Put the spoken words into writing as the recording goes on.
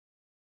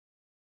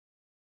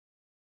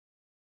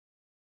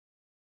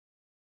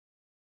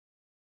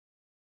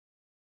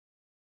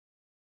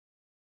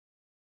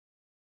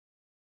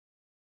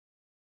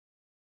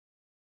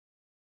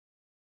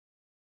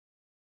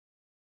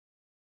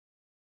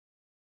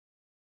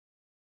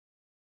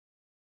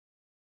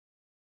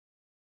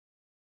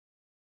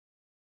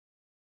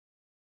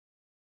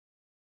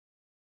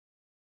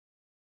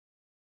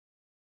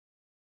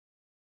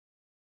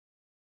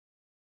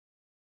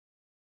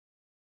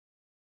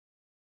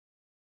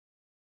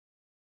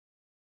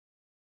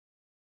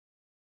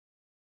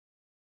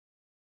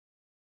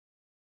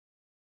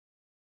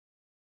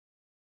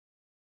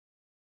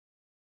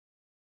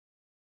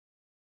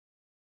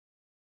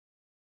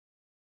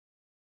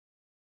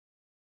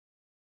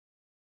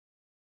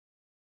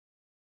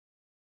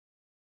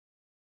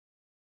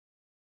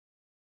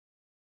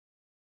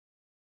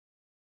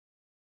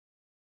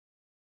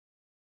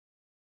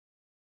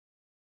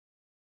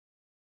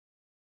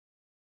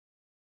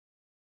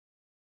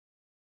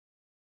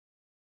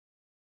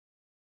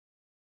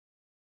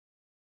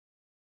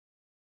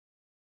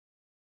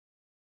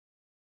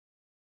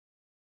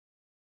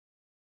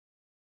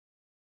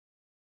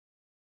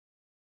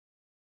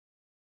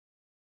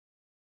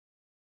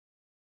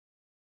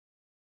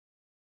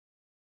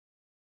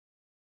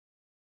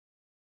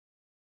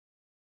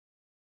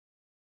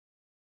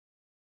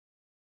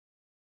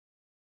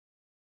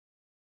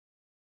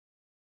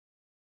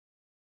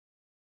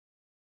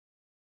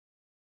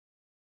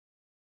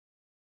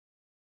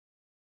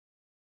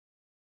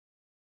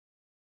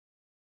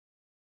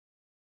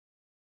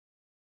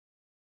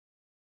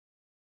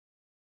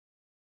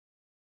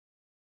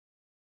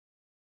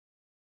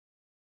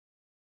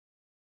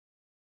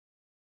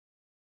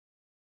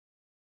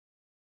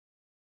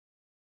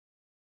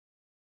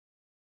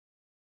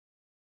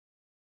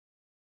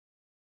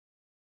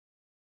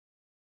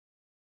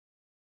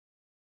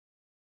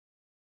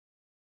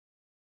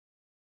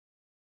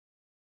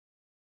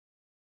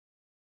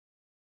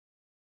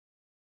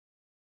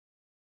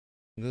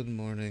Good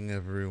morning,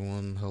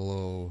 everyone.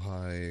 Hello,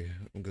 hi,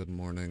 good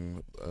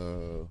morning.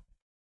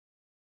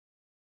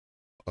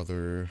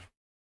 Other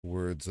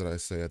words that I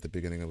say at the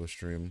beginning of a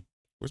stream.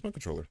 Where's my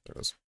controller? There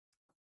it is.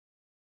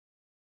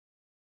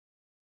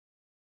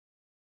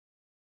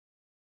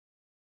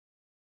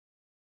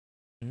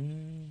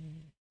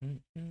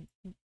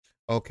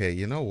 Okay,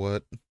 you know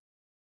what?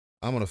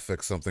 I'm gonna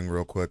fix something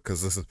real quick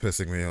because this is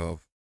pissing me off.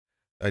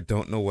 I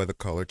don't know why the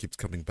color keeps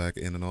coming back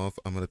in and off.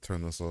 I'm gonna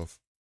turn this off.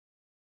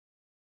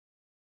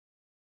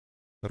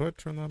 How do I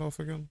turn that off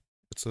again?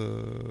 It's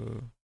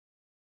a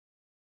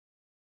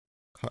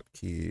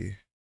hotkey,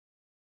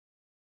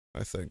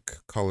 I think.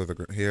 Color the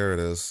green. Here it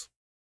is.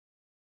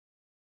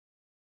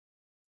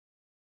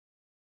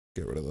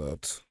 Get rid of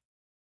that.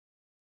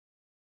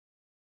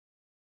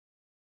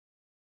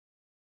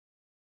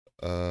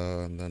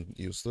 And then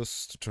use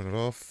this to turn it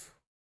off.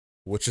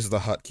 Which is the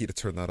hotkey to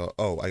turn that off?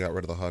 Oh, I got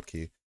rid of the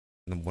hotkey.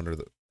 And I'm wondering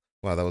that.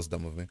 Wow, that was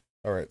dumb of me.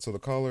 All right, so the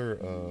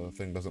collar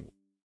thing doesn't.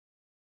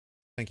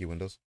 Thank you,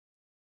 Windows.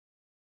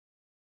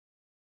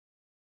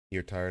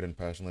 You're tired and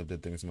passionately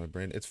did things in my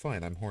brain. It's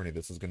fine. I'm horny.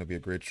 This is gonna be a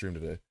great stream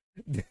today.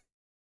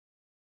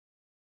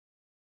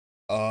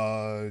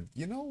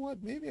 You know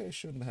what? Maybe I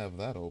shouldn't have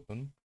that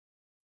open.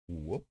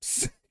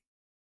 Whoops.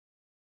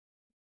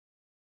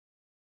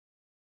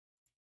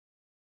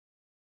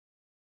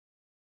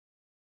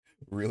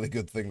 Really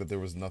good thing that there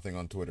was nothing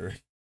on Twitter.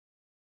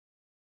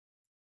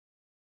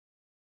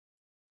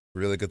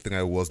 Really good thing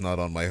I was not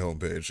on my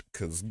homepage,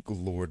 because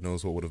Lord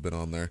knows what would have been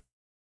on there.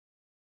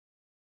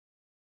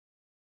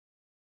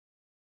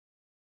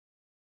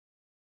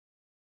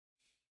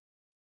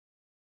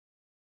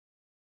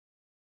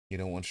 You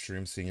don't want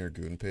stream seeing your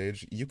goon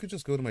page? You could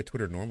just go to my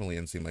Twitter normally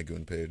and see my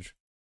goon page.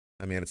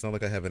 I mean, it's not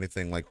like I have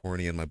anything like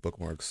horny in my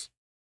bookmarks.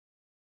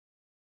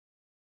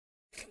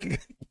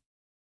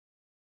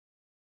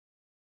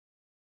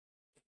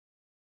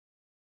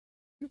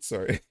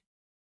 Sorry.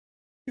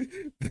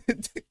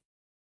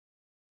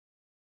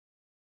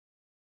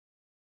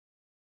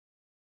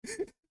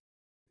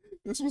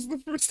 This was the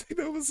first thing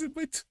that was in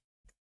my.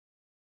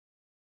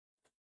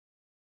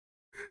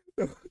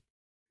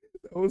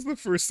 That was the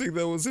first thing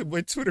that was in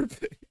my Twitter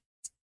page.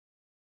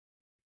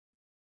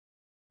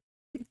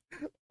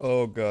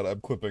 Oh god,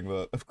 I'm clipping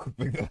that. I'm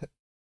clipping that.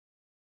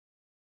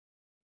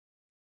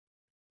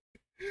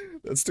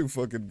 That's too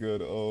fucking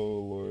good. Oh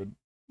lord.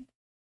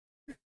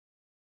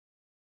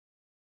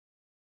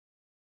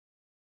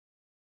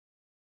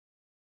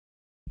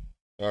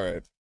 All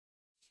right.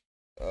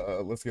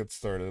 Let's get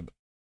started.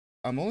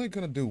 I'm only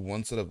gonna do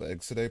one set of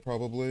eggs today,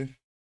 probably.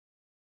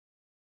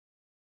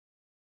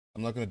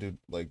 I'm not gonna do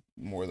like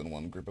more than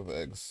one group of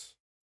eggs.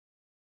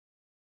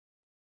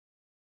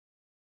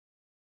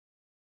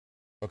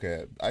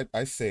 Okay,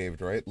 I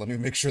saved, right? Let me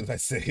make sure that I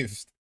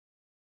saved.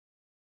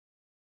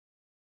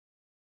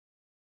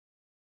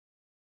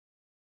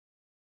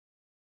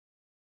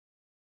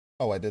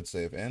 Oh, I did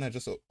save, and I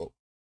just oh,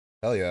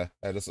 hell yeah,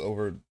 I just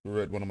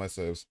overread one of my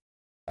saves.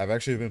 I've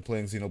actually been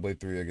playing Xenoblade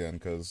 3 again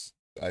because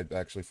I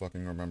actually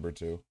fucking remember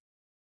to.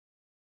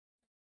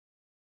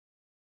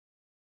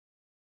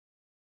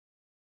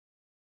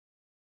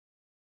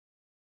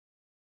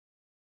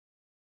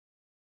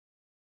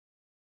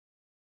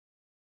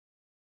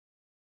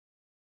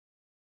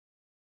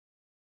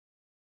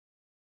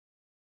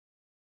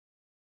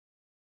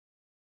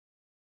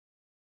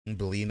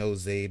 Belino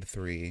Zade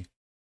 3.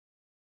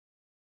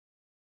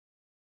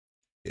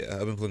 Yeah,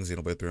 I've been playing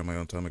Xenoblade 3 on my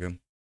own time again.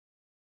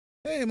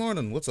 Hey,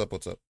 morning. What's up?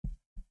 What's up?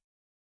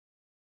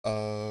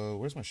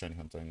 Where's my shiny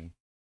hunting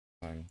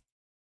thing?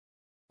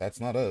 That's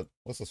not it.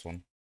 What's this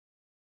one?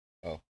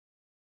 Oh.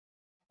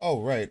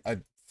 Oh, right.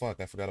 Fuck,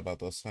 I forgot about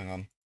this. Hang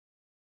on.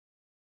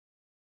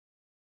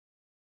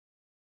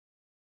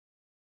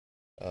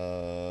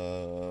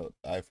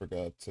 I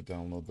forgot to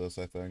download this,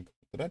 I think.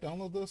 Did I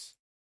download this?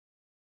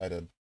 I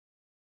did.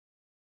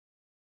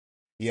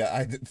 Yeah,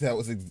 I did. That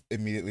was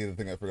immediately the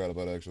thing I forgot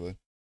about, actually.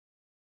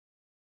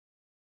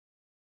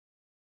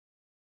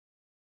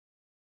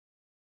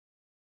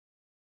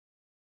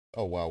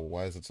 Oh, wow.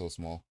 Why is it so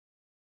small?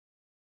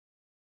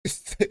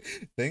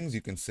 Things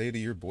you can say to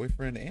your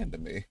boyfriend and to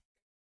me.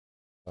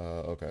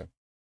 Okay.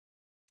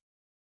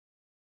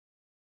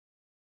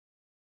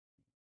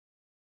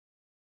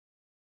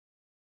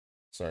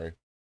 Sorry.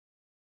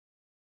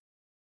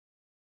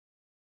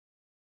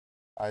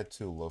 I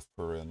too love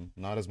Purin.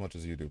 Not as much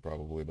as you do,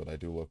 probably, but I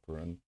do love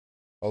Purin.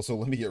 Also,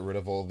 let me get rid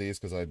of all of these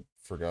because I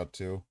forgot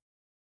to,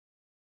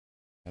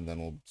 and then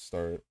we'll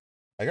start.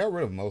 I got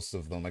rid of most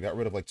of them. I got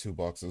rid of like 2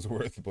 boxes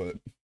worth, but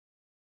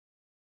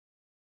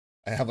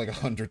I have like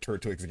 100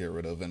 Turtwigs to get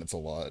rid of, and it's a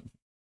lot.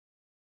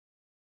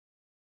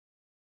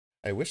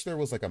 I wish there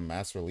was like a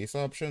mass release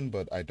option,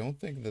 but I don't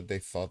think that they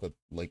thought that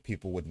like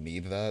people would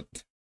need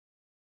that.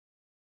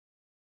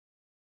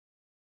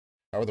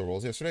 How were the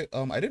rolls yesterday?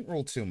 I didn't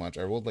roll too much.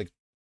 I rolled like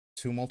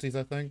 2 multis,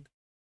 I think.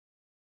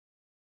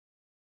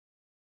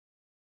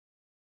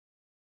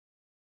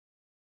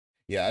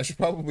 Yeah, I should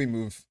probably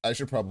move. I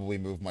should probably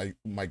move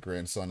my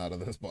grandson out of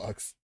this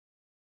box.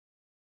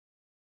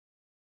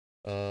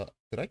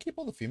 Did I keep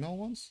all the female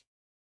ones?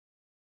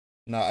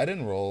 No, I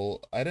didn't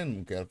roll. I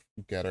didn't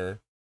get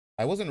her.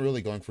 I wasn't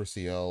really going for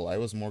CL. I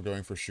was more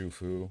going for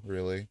Shufu,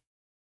 really.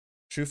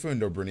 Shufu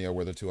and Dobrinia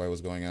were the two I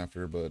was going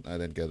after, but I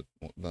didn't get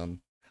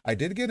them. I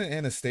did get an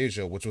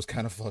Anastasia, which was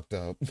kind of fucked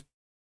up.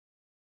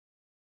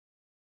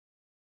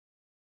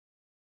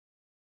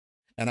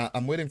 And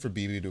I'm waiting for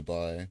BB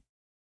Dubai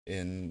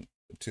in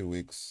 2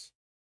 weeks.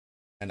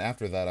 And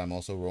after that, I'm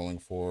also rolling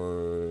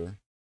for.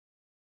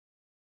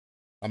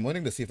 I'm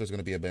waiting to see if there's going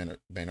to be a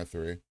banner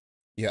 3.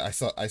 Yeah,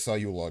 I saw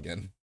you log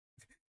in.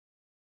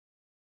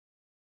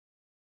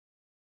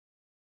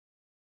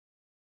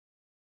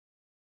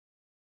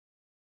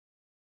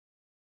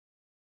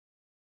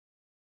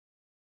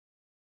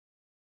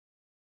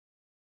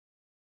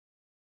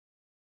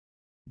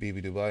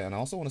 BB Dubai, and I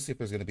also want to see if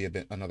there's going to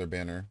be another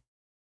banner.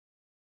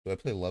 Do I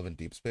play Love in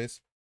Deep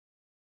Space?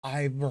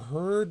 I've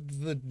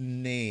heard the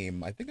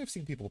name. I think I've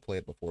seen people play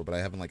it before, but I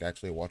haven't like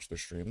actually watched their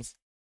streams.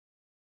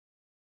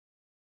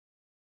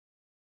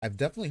 I've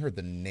definitely heard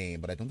the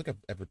name, but I don't think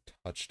I've ever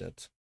touched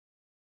it.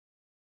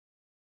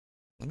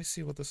 Let me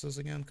see what this is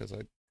again, because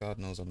God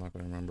knows I'm not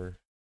going to remember.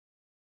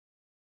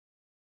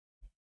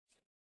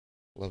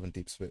 Love and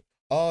Deep Space.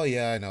 Oh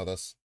yeah, I know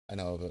this. I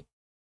know of it.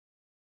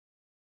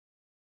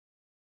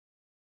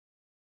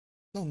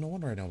 No, no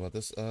wonder I know about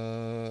this.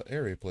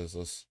 Airy plays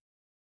this.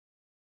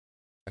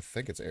 I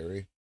think it's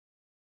Airy.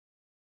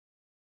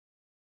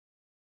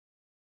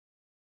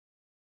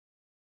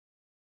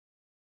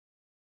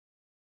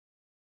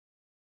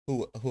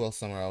 Who else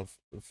summer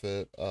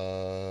outfit?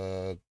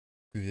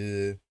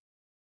 Yeah.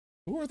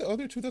 Who are the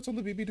other two that's on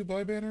the BB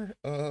Dubai banner?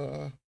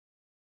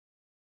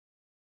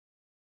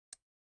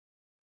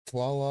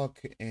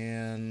 Tlaloc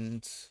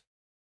and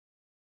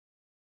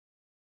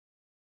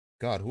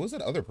God, who was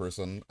that other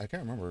person? I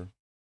can't remember.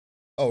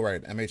 Oh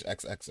right,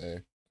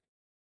 MHXXA.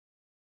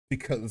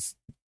 Because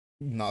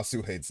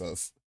Nasu hates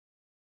us.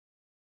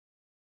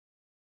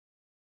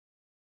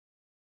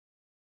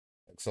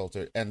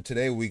 Exalter. And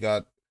today we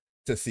got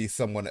to see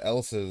someone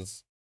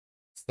else's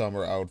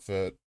summer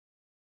outfit,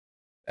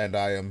 and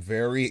I am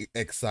very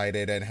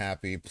excited and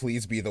happy.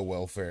 Please be the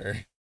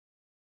welfare.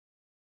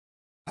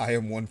 I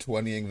am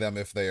 120ing them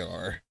if they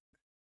are.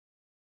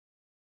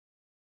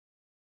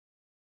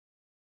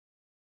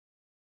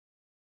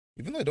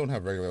 Even though I don't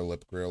have regular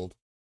lip grilled,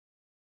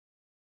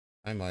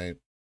 I might.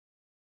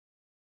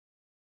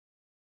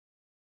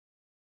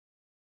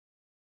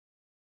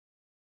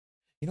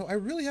 I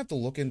really have to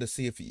look in to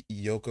see if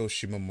Yoko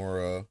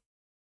Shimomura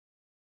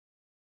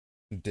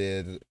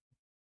did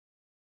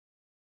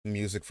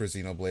music for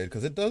Xenoblade,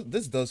 because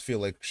this does feel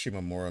like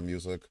Shimomura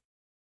music.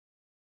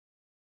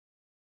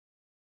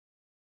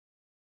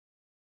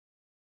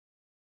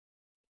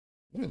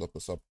 Let me look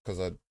this up because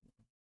I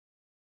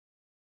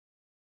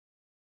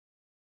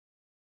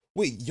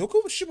wait,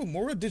 Yoko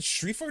Shimomura did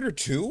Street Fighter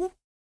 2?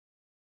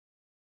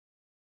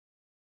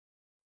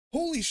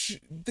 Holy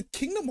the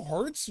Kingdom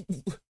Hearts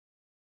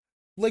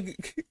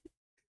like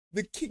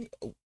the king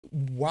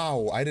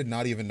wow, I did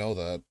not even know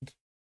that.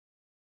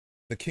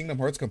 The Kingdom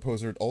Hearts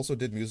composer also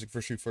did music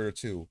for Street Fighter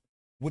 2,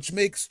 which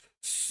makes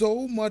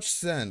so much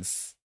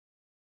sense.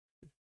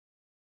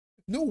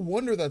 No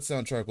wonder that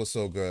soundtrack was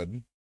so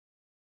good.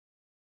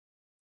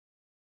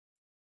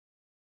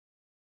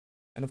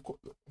 And of course,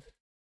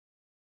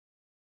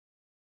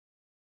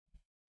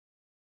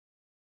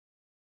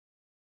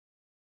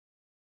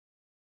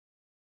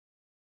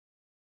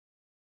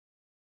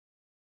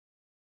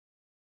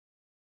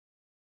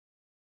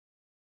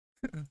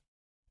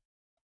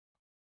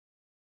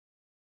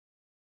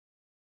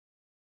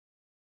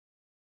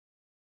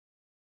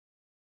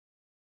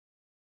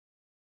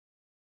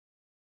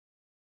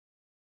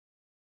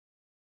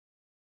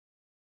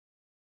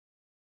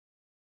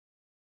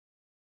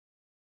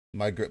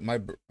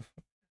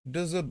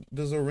 does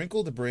a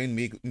wrinkled brain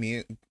me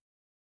Hey,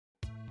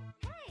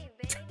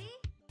 baby.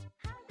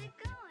 How's it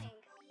going?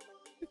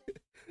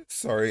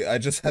 sorry, I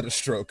just had a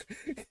stroke.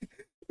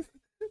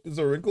 Does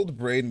a wrinkled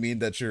brain mean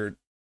that you're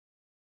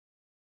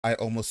I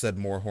almost said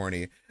more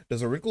horny.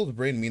 Does a wrinkled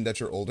brain mean that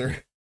you're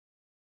older?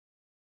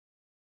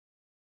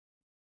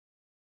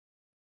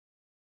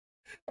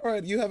 All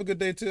right, you have a good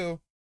day too.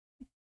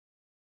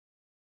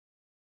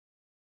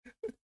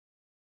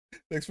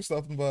 Thanks for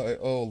stopping by.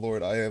 Oh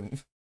Lord, I am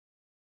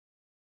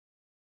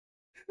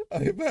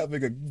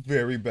having a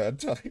very bad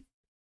time.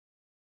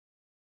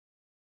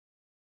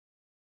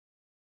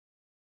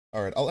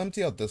 All right, I'll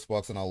empty out this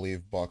box and I'll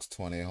leave box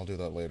 20. I'll do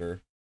that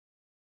later.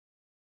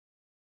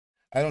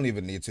 I don't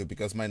even need to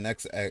because my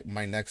next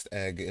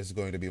egg is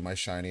going to be my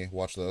shiny.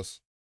 Watch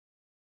this.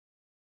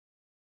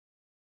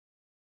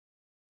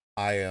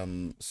 I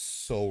am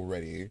so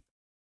ready.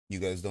 You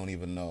guys don't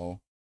even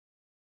know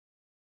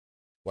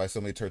why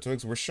so many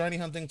Turtwigs. We're shiny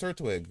hunting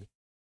Turtwig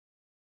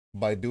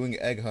by doing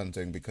egg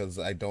hunting because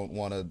I don't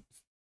want to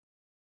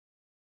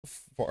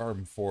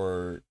farm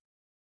for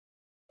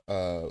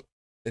uh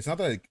it's not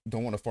that I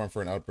don't want to farm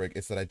for an outbreak,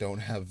 it's that I don't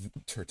have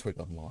Turtwig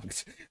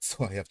unlocked.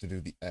 So I have to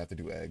do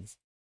eggs.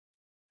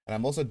 And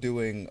I'm also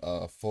doing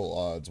full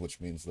odds, which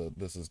means that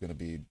this is gonna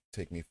be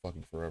take me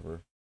fucking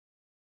forever.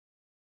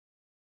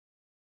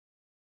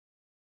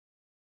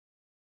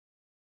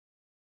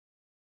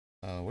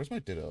 Where's my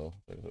ditto?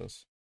 There it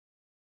is.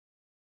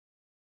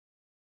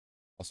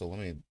 Also, let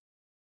me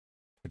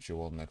put you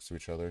all next to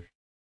each other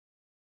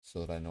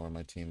so that I know where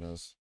my team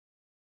is.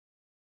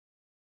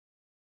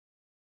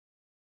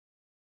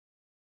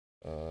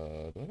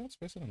 Do I got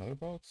space in another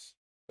box?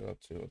 I got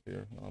two up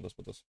here. I'll just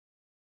put this.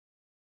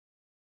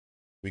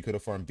 We could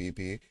have farmed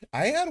BP.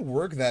 I had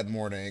work that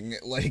morning.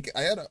 Like,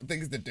 I had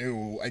things to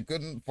do. I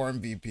couldn't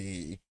farm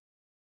BP.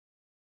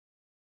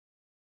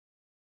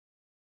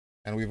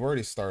 And we've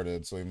already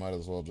started, so we might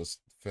as well just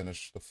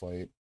finish the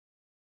fight.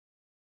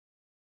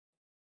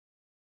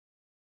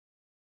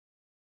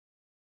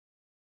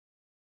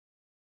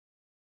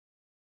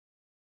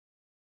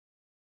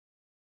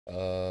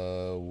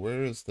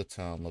 Where is the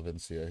town,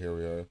 Lavincia? Here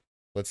we are.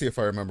 Let's see if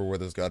I remember where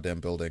this goddamn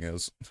building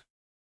is.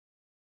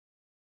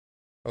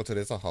 Oh,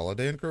 today's a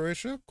holiday in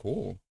Croatia?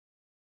 Cool.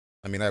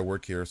 I mean, I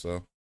work here,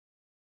 so.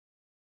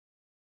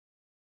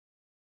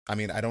 I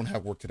mean, I don't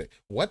have work today.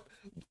 What?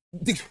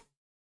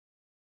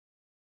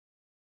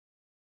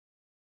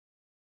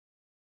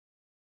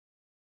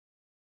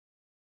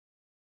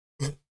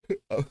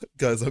 Oh,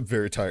 guys, I'm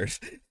very tired.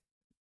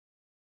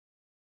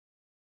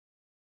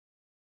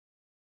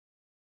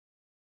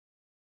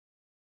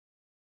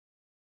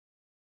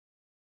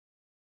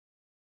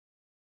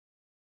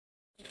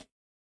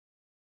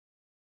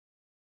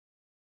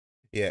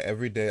 Yeah,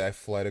 every day I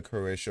fly to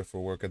Croatia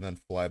for work and then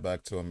fly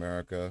back to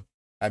America.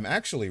 I'm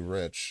actually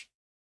rich.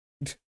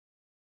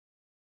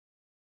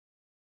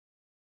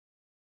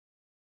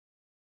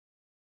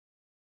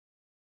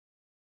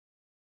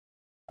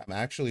 I'm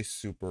actually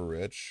super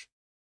rich,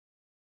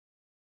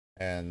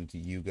 and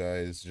you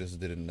guys just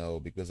didn't know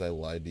because I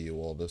lied to you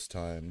all this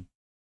time.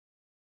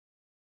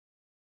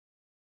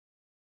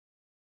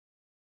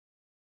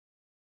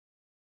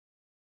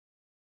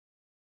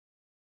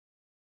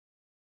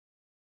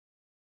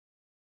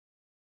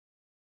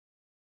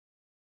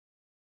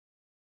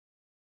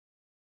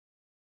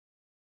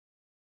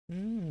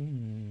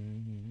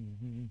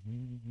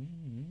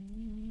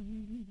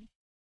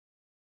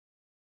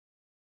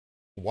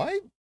 Why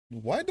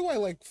why do I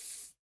like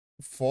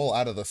fall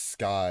out of the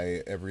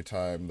sky every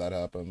time that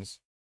happens?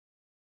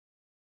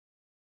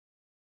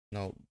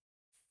 No,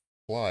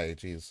 fly,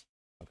 jeez.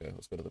 Okay,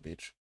 let's go to the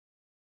beach.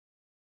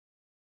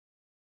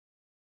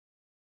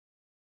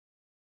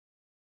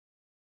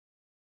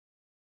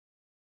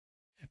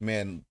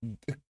 Man,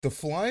 the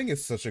flying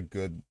is such a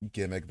good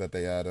gimmick that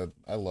they added.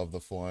 I love the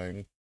flying.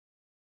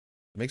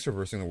 It makes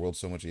traversing the world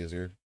so much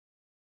easier.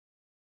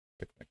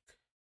 Picnic.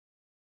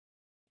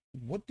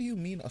 What do you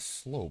mean a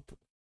slope?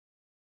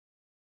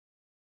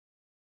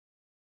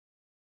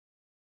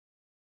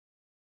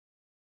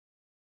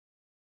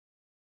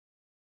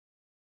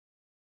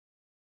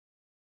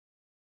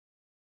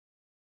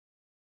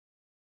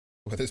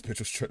 Well, this bitch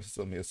was trying to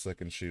sell me a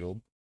second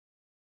shield.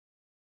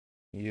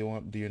 Do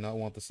you not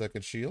want the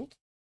second shield?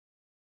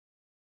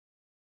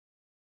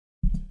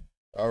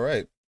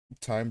 Alright.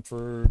 Time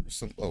for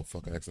some oh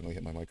fuck, I accidentally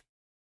hit my mic.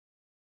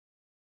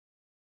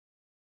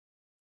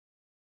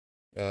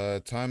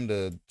 Time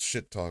to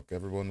shit talk.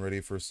 Everyone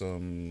ready for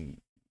some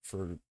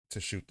for to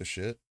shoot the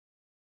shit?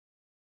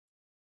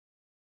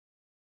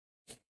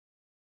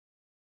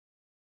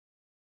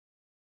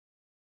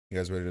 You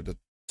guys ready to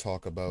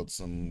talk about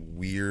some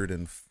weird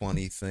and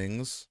funny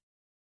things?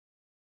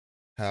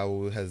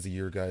 How has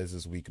your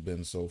guys' week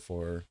been so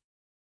far?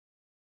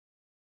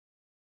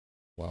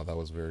 Wow, that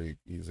was very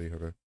easy.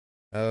 Okay.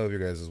 How have your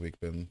guys' week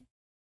been?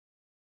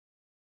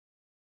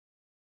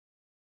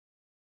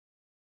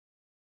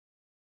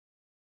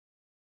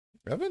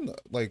 I've been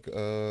like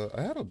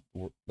I had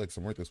like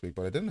some work this week,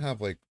 but I didn't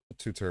have like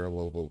too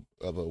terrible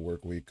of a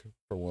work week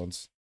for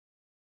once.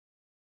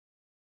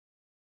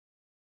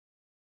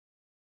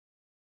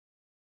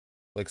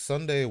 Like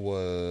Sunday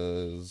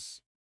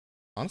was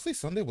honestly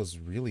Sunday was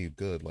really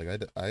good. Like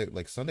I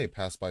like Sunday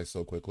passed by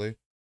so quickly.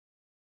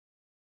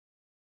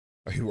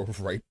 Are you a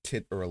right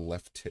tit or a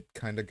left tit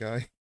kind of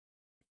guy?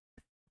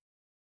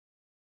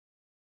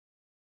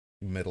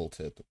 Middle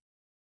tit.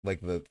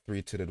 Like the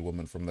three-titted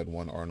woman from that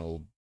one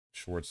Arnold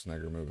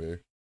Schwarzenegger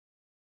movie.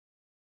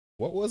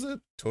 What was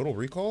it? Total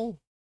Recall?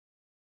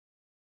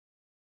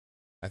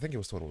 I think it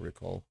was Total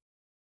Recall.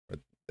 But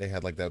they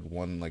had like that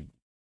one like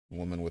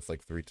woman with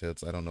like three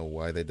tits. I don't know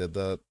why they did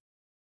that.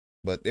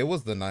 But it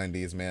was the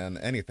 90s, man.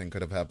 Anything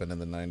could have happened in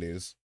the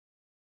 90s.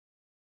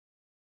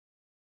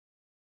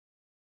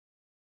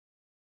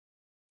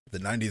 The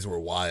 90s were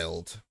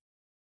wild.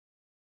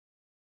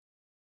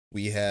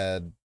 We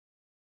had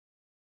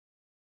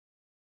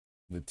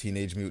the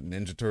Teenage Mutant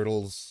Ninja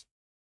Turtles,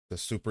 the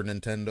Super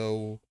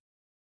Nintendo,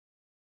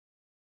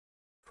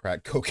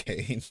 crack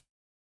cocaine.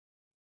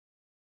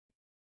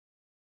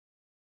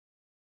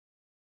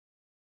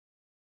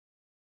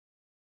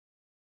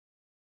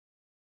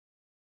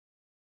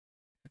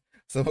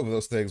 Some of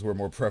those things were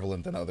more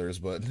prevalent than others,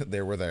 but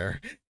they were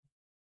there.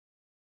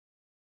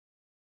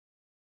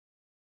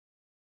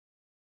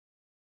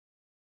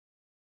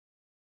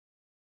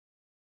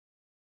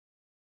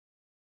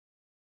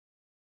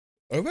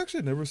 I've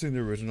actually never seen the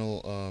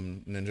original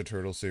Ninja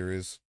Turtle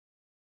series.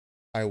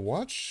 I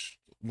watched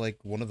like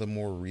one of the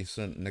more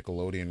recent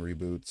Nickelodeon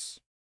reboots.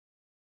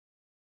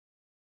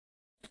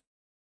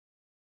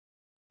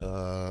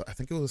 I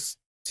think it was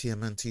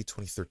TMNT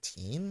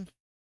 2013.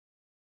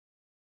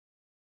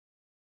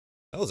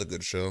 That was a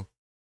good show.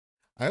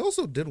 I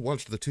also did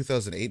watch the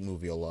 2008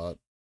 movie a lot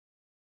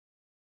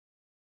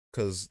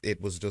because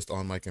it was just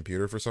on my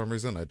computer for some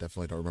reason. I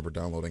definitely don't remember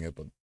downloading it,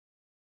 but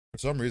for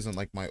some reason,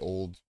 like my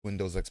old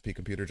Windows XP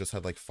computer just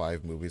had like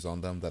 5 movies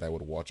on them that I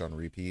would watch on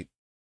repeat.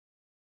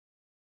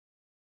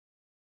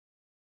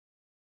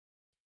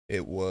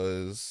 It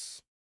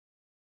was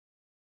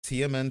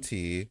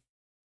TMNT,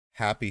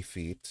 Happy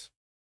Feet,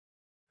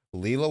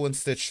 Lilo and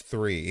Stitch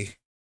 3,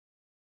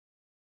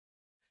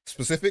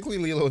 specifically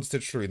Lilo and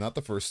Stitch 3, not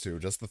the first two,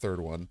 just the third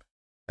one.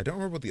 I don't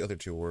remember what the other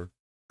two were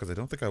because I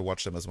don't think I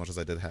watched them as much as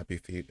I did Happy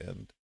Feet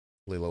and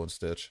Lilo and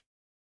Stitch.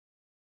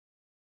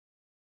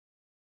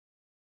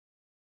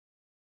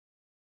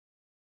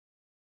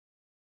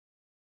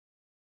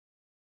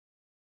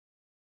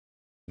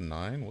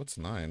 9? What's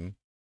 9?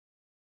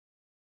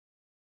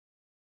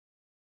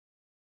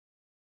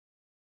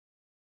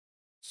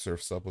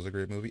 Surf's Up was a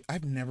great movie.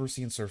 I've never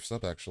seen Surf's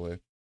Up actually.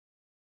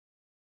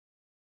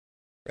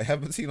 I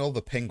haven't seen all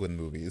the Penguin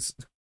movies.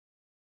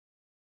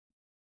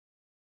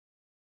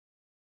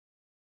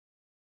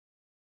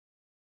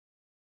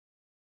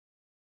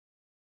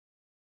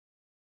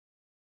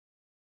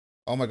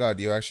 Oh my god,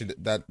 you actually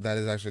that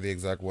is actually the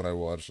exact one I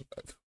watched.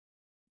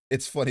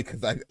 It's funny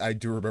because I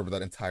do remember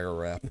that entire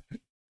rap.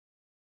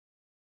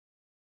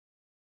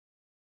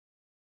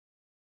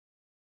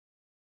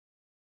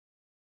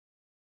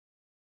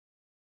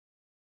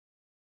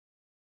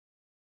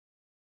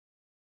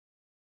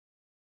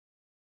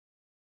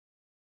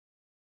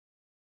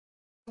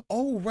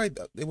 Oh right,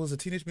 it was a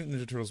Teenage Mutant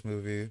Ninja Turtles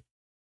movie.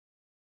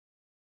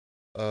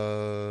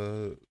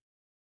 Uh,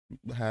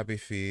 Happy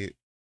Feet,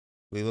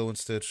 Lilo and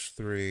Stitch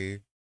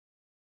 3.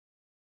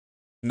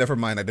 Never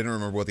mind, I didn't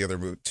remember what the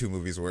other two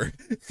movies were.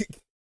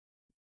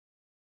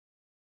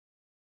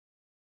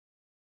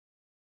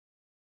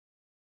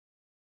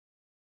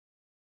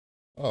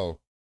 Oh,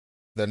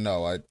 then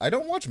no, I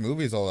don't watch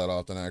movies all that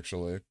often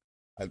actually.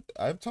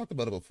 I've talked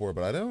about it before,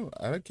 but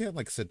I can't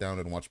like sit down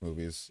and watch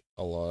movies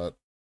a lot.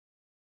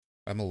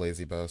 I'm a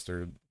lazy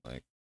bastard.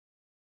 Like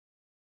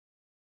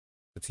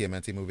the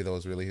TMNT movie that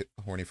was really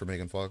horny for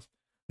Megan Fox.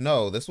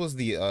 No, this was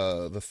the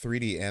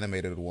 3D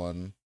animated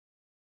one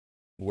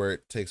where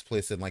it takes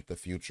place in like the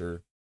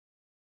future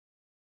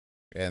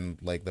and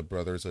like the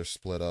brothers are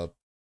split up.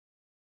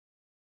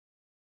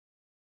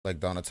 Like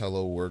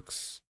Donatello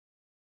works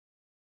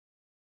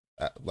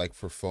like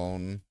for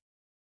phone,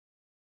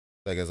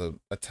 like as a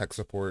tech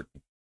support.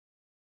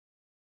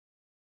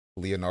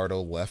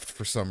 Leonardo left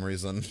for some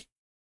reason.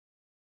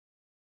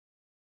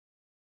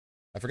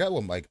 I forgot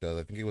what Mike does.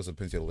 I think he was a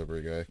pizza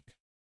delivery guy.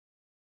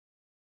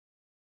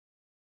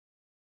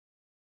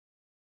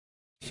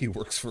 He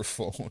works for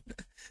phone.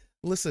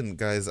 Listen,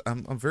 guys,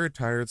 I'm very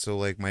tired, so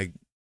like my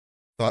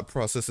thought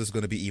process is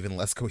going to be even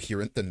less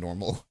coherent than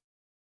normal.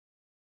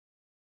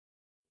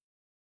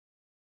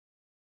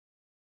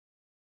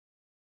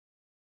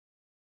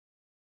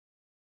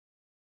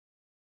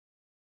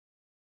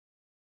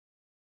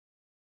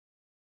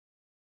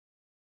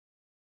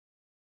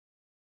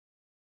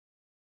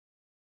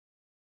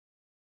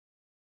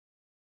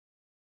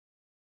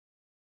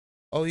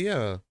 Oh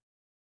yeah,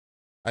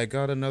 I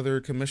got another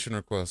commission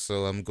request,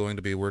 so I'm going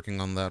to be working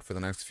on that for the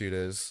next few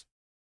days.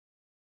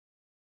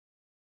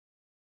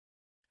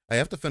 I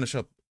have to finish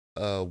up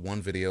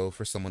one video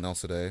for someone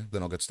else today,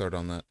 then I'll get started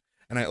on that.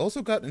 And I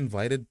also got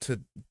invited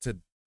to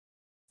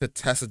to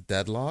test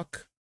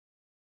Deadlock.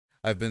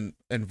 I've been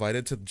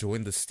invited to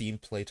join the Steam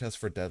playtest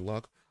for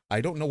Deadlock.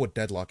 I don't know what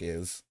Deadlock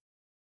is.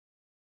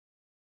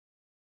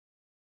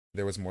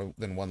 There was more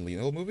than one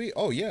Lino movie?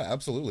 Oh yeah,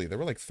 absolutely. There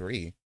were like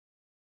 3.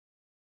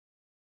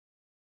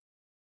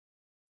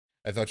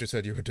 I thought you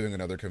said you were doing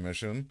another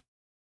commission.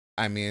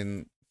 I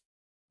mean,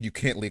 you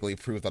can't legally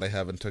prove that I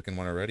haven't taken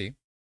one already.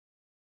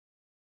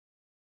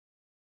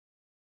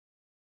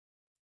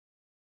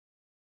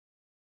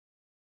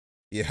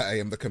 Yeah, I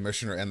am the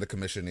commissioner and the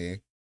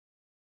commissionee.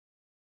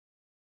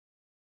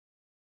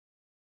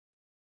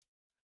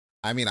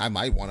 I mean, I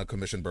might want to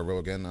commission Burrow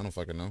again. I don't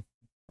fucking know.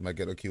 I might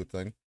get a cute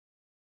thing.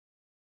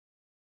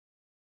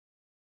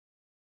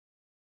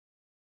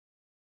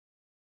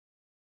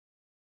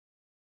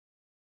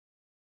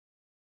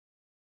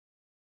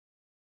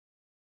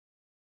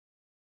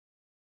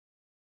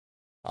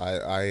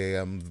 I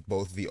am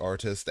both the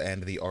artist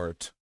and the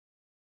art.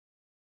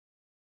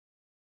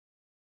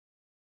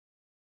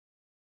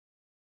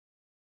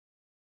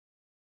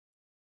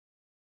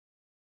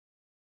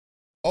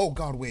 Oh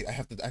god, wait, I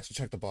have to actually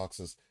check the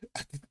boxes.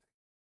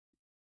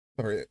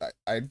 Sorry,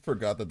 I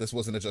forgot that this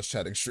wasn't a just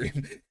chatting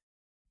stream.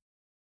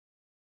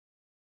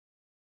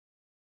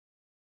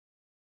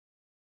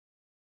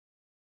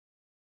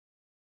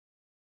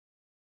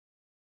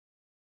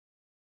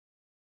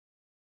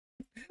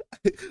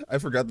 I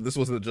forgot that this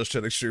wasn't a just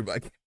chatting stream.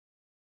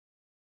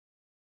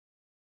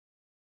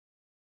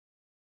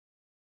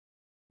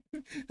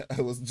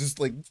 I was just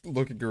like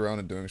looking around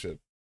and doing shit.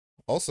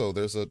 Also,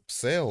 there's a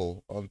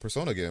sale on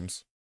Persona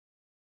games.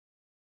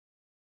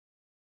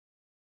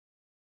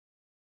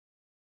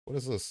 What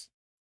is this?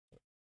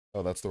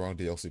 Oh, that's the wrong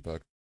DLC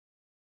pack.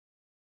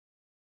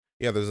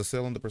 Yeah, there's a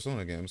sale on the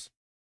Persona games.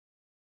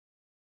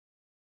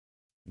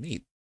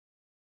 Neat.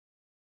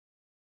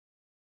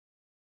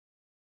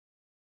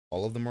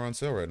 All of them are on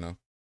sale right now.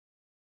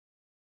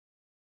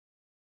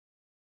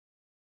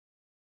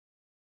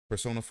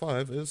 Persona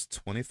 5 is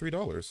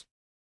 $23.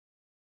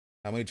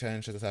 How many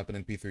challenges happen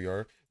in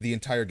P3R? The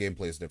entire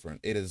gameplay is different.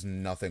 It is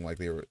nothing like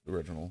the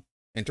original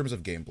in terms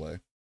of gameplay.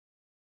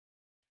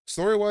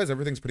 Story-wise,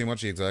 everything's pretty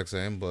much the exact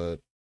same, but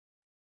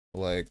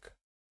like,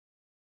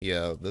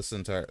 yeah, this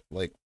entire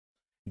like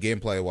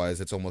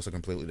gameplay-wise, it's almost a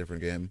completely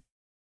different game.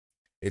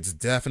 It's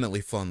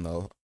definitely fun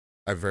though.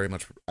 I very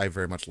much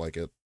like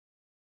it.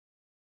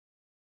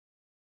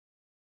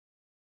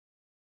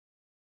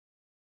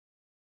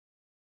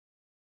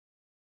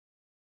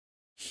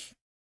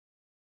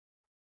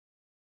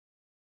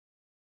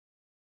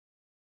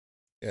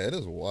 Yeah, it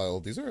is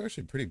wild. These are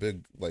actually pretty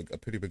big, like a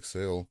pretty big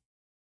sale.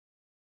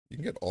 You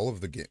can get all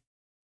of the game.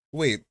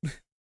 Wait,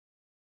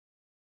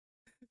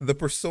 the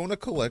Persona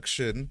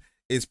collection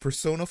is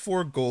Persona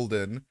 4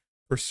 Golden,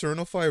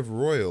 Persona 5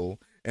 Royal,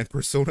 and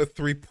Persona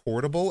 3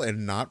 Portable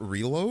and not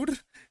Reload?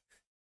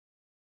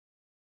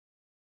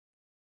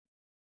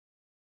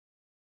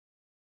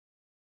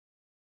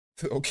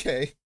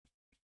 Okay.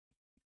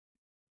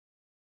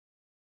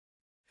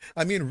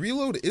 I mean,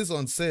 Reload is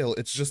on sale,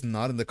 it's just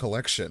not in the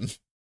collection.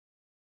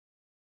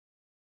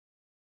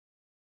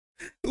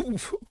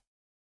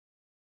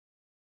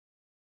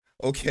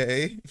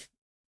 Okay,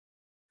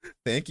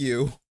 thank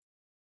you.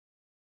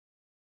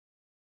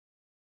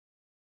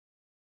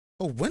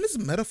 Oh, when is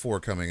Metaphor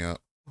coming out?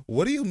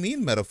 What do you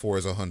mean Metaphor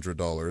is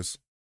 $100?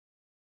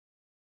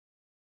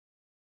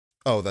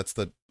 Oh, that's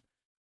the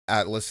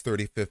Atlas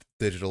 35th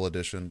digital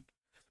edition.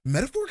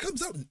 Metaphor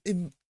comes out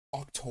in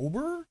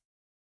October?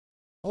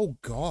 Oh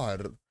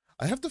god.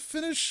 I have to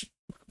finish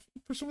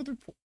Persona 3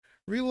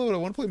 Reload. I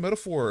want to play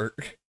Metaphor.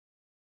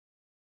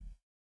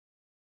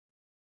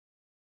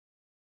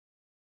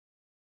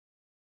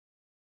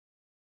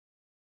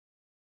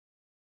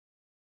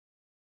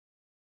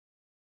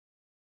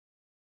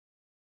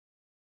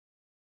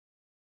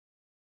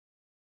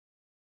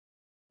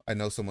 I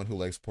know someone who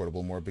likes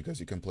Portable more because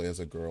you can play as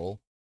a girl.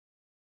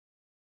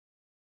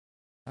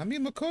 I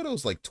mean,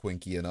 Makoto's like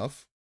twinky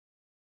enough.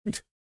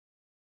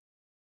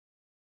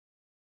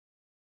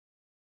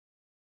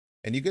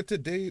 And you get to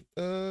date,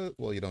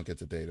 well, you don't get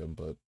to date him,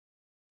 but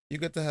you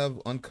get to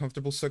have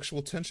uncomfortable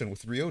sexual tension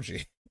with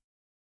Ryoji.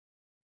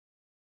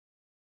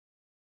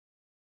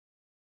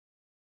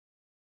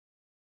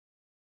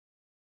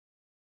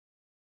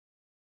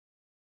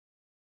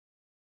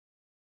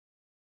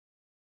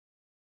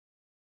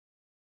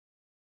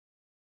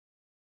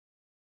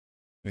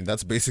 I mean,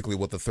 that's basically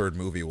what the third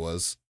movie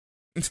was.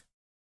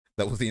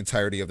 That was the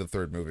entirety of the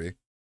third movie.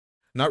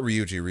 Not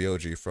Ryuji,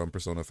 Ryoji from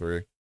Persona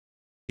 3.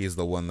 He's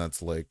the one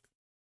that's like,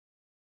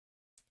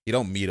 you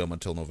don't meet him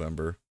until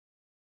November.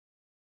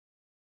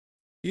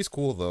 He's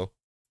cool though.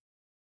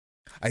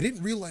 I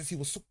didn't realize he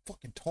was so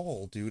fucking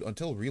tall, dude,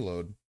 until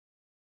Reload.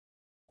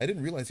 I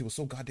didn't realize he was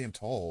so goddamn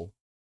tall.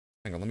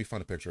 Hang on, let me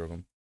find a picture of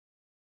him.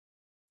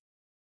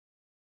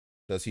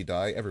 Does he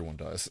die? Everyone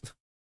does.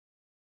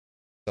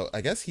 So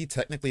I guess he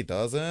technically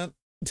doesn't.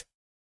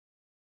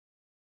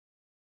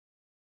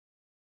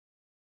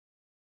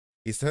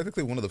 He's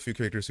technically one of the few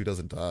characters who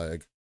doesn't die.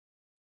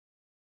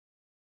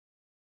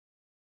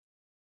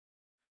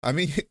 I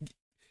mean,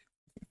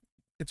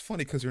 it's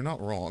funny because you're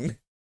not wrong.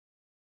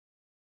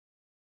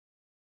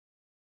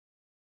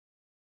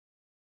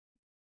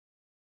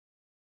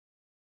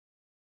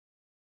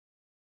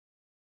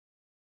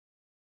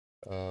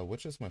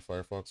 Which is my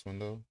Firefox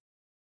window?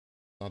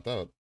 Not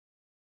that.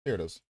 Here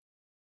it is.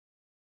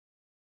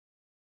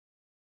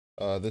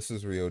 This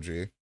is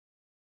Ryoji.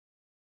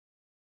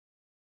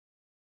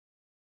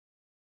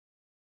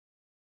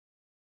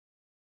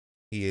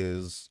 He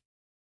is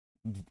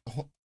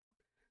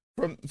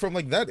from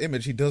like that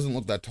image. He doesn't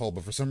look that tall,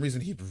 but for some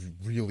reason he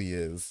really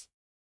is.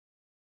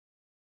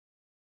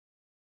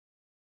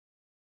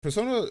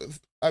 Persona.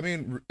 I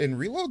mean, in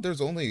Reload,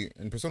 there's only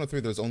in Persona 3,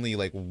 there's only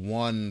like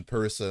one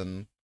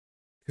person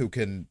who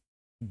can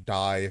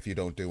die if you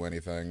don't do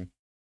anything.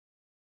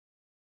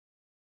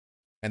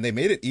 And they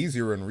made it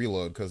easier in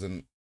Reload because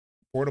in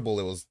Portable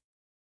it was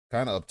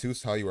kind of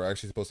obtuse how you were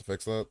actually supposed to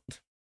fix that.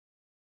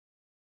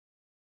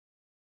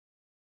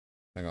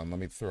 Hang on, let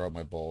me throw out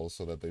my balls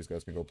so that these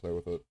guys can go play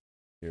with it.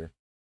 Here.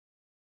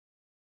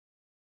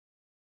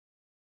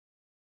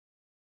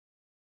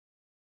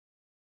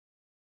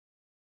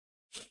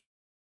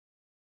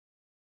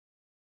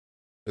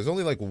 There's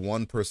only like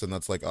one person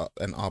that's like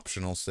an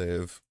optional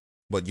save,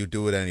 but you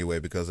do it anyway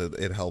because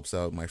it helps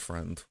out my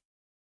friend.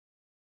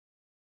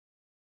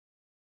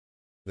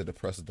 The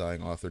depressed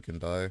dying author can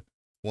die.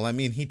 Well, I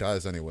mean, he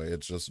dies anyway.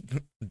 It's just,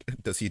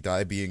 does he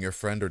die being your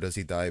friend or does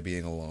he die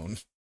being alone?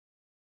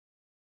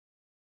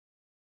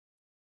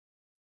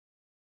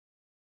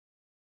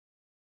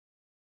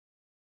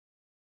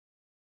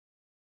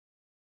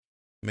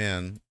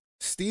 Man,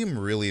 Steam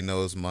really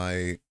knows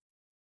me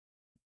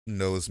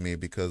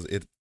because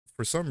it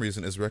for some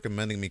reason is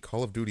recommending me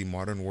Call of Duty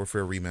Modern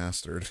Warfare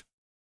Remastered.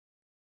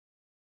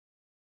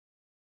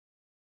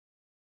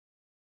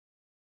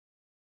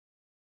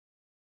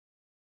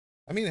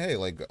 I mean, hey,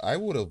 like I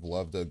would have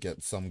loved to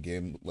get some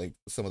game like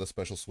some of the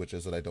special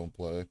switches that I don't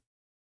play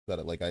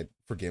that like I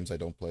for games I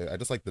don't play. I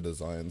just like the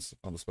designs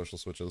on the special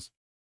switches.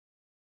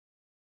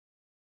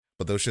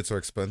 But those shits are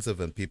expensive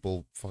and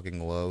people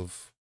fucking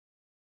love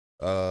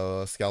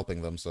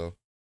scalping them, so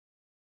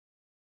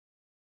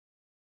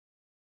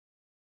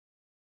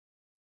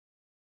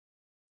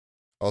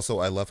also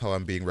I love how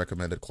I'm being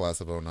recommended Class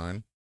of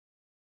 '09.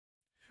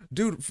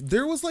 Dude,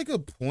 there was like a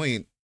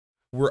point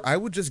where I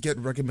would just get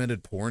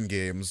recommended porn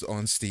games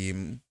on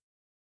Steam,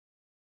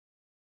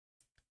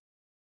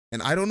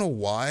 and I don't know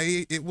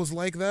why it was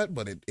like that,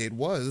 but it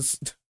was.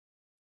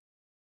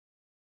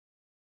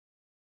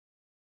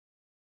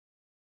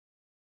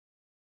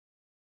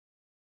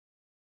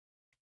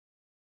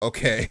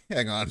 Okay,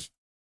 hang on.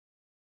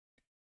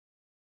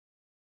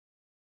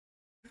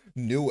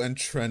 New and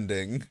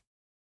trending.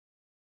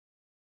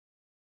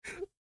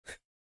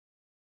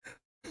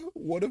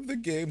 One of the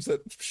games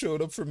that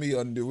showed up for me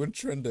on new and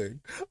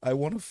trending. I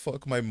want to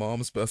fuck my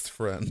mom's best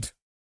friend.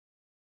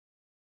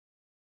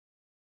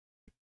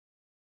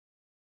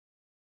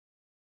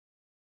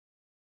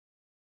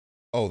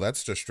 Oh,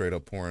 that's just straight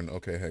up porn.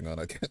 Okay, hang on.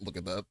 I can't look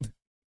at that.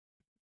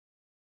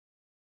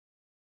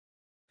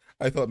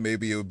 I thought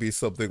maybe it would be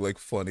something like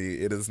funny.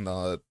 It is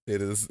not.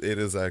 It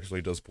is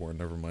actually just porn.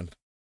 Never mind.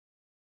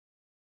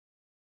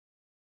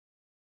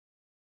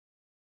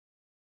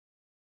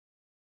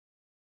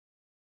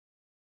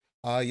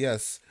 Ah,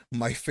 yes,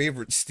 my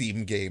favorite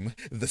Steam game,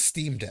 the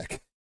Steam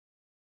Deck.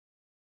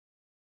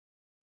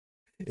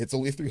 It's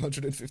only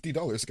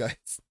 $350,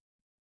 guys.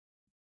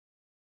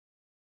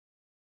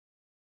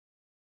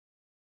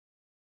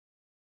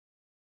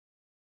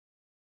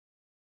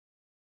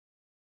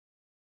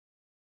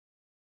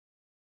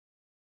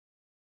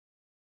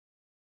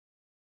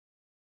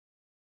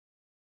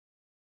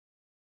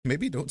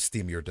 Maybe don't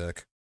Steam your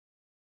deck.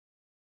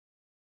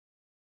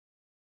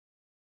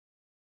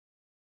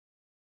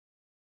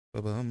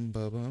 Ba-bum,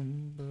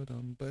 ba-bum,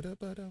 ba-dum,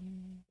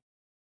 ba-da-ba-dum.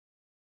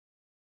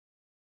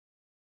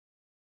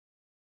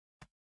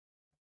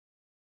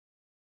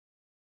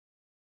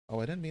 Oh,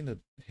 I didn't mean to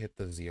hit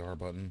the ZR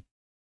button.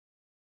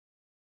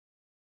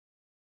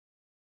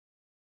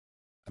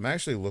 I'm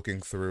actually looking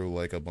through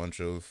like a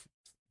bunch of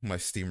my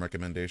Steam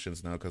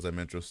recommendations now because I'm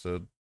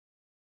interested.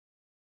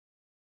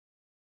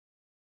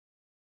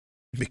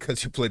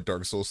 Because you played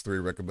Dark Souls 3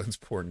 recommends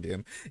porn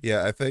game.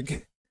 Yeah, I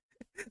think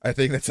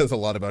that says a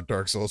lot about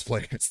Dark Souls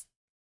players.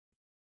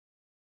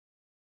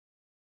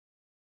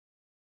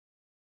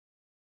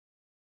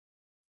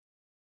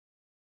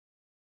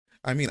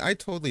 I mean, I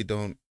totally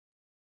don't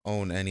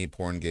own any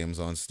porn games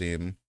on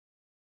Steam.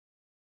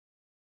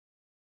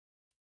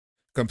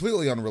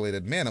 Completely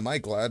unrelated. Man, am I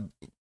glad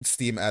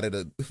Steam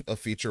added a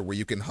feature where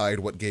you can hide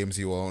what games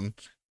you own.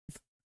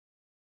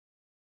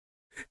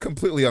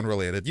 Completely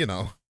unrelated, you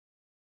know.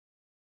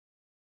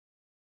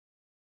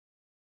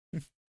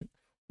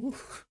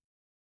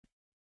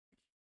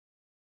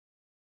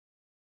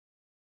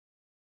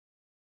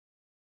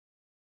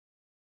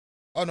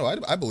 Oh no,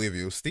 I believe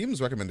you. Steam's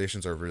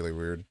recommendations are really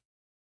weird.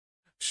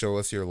 Show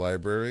us your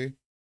library.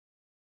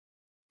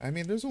 I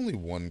mean, there's only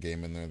one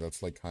game in there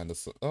that's like kind of.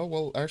 Oh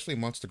well, actually,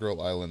 Monster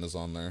Girl Island is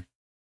on there.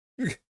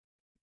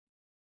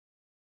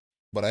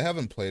 But I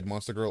haven't played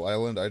Monster Girl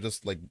Island. I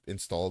just like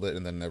installed it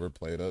and then never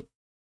played it.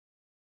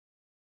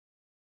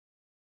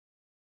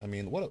 I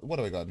mean, what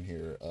do I got in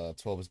here?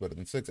 12 is better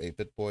than 6,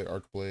 8-Bit Boy,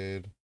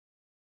 Arcblade.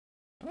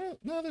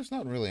 No, there's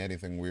not really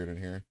anything weird in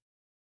here.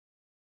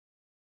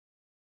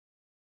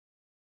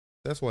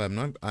 That's why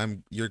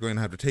you're going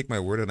to have to take my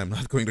word and I'm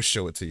not going to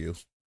show it to you.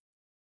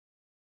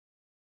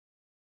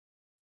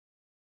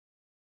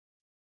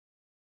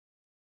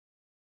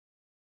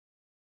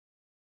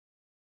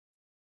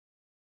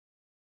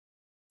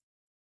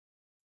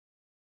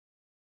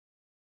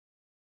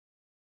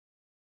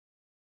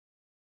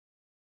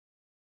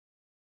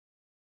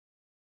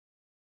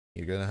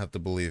 You're gonna have to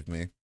believe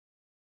me.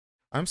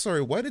 I'm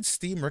sorry, why did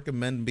Steam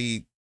recommend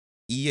me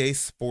EA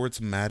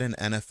Sports Madden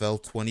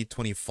NFL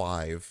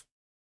 2025?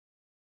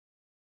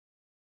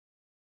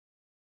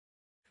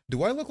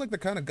 Do I look like the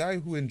kind of guy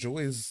who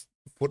enjoys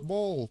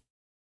football?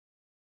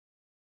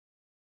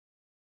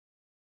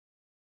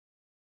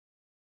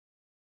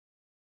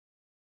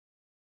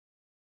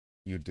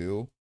 You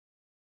do?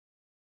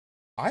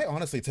 I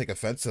honestly take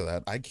offense to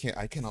that. I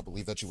cannot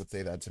believe that you would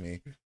say that to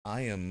me.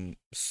 I am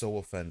so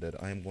offended.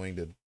 I am going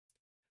to.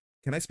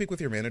 Can I speak with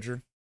your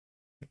manager?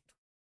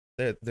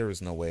 There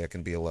is no way I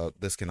can be allowed.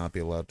 This cannot be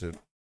allowed to.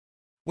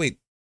 Wait,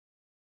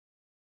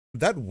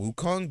 that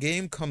Wukong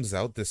game comes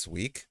out this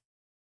week?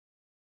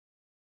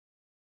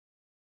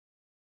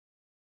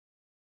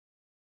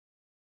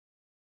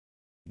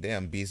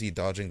 Damn, BZ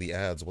dodging the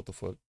ads. What the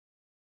fuck?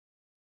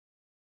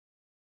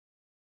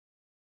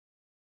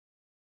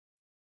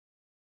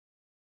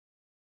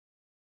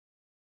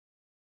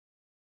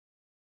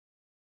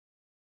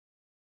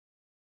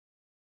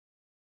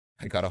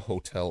 I got a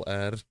hotel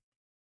ad.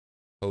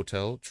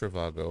 Hotel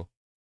Trivago.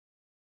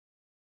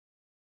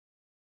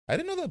 I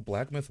didn't know that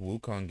Black Myth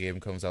Wukong game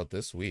comes out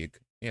this week.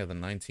 Yeah, the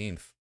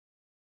 19th.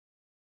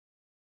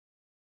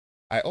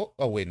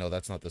 Oh wait, no,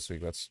 that's not this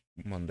week. That's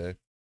Monday.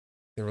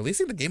 They're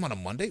releasing the game on a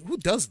Monday? Who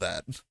does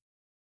that?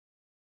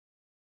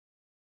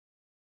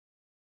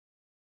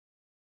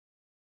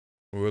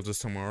 World is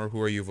tomorrow.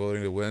 Who are you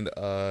voting to win?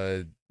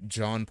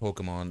 John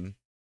Pokemon.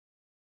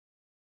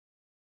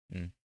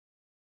 Hmm.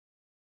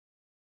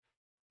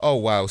 Oh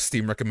wow,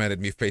 Steam recommended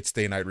me Fate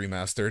Stay Night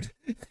Remastered.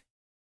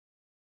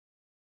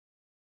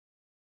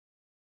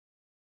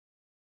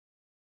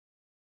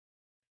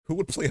 Who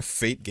would play a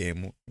Fate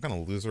game? What kind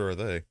of loser are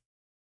they?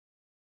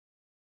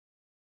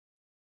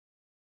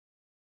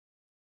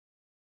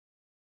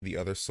 The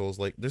other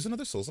Souls-like. There's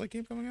another Souls-like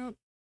game coming out?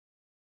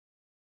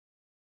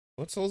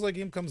 What Souls-like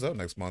game comes out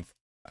next month?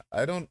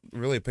 I don't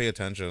really pay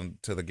attention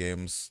to the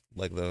games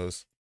like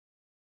those.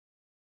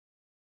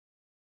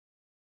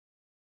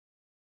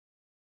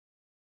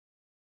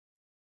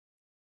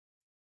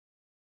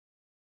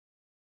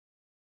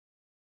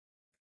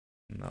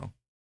 No.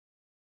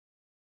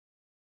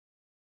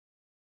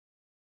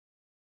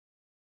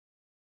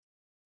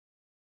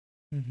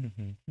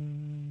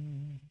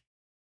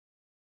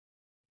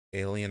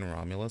 Alien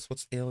Romulus?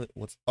 What's Alien?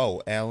 What's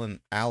oh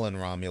Alan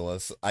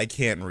Romulus? I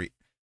can't read.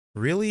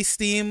 Really,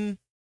 Steam?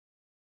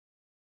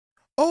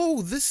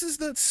 Oh, this is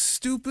that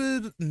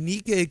stupid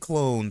Nikke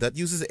clone that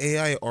uses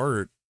AI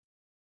art.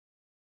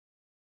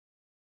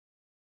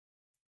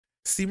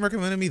 Steam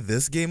recommended me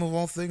this game of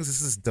all things.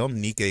 This is dumb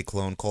Nikke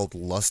clone called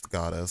Lust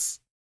Goddess.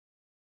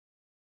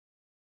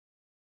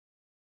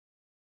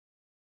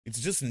 It's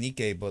just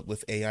Nikke, but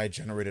with AI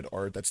generated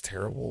art. That's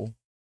terrible.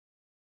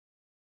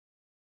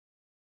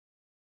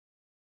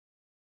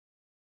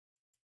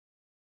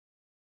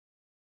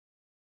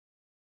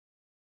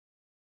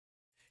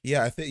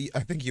 Yeah, I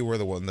think you were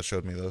the one that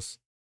showed me this.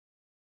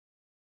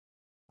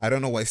 I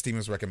don't know why Steam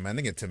is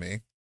recommending it to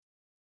me.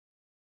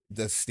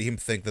 Does Steam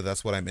think that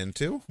that's what I'm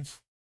into?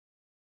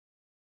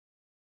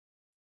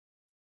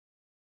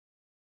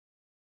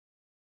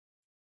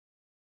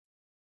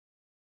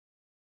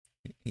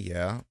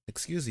 Yeah.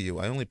 Excuse you.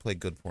 I only play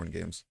good porn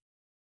games.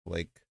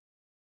 Like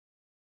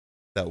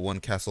that one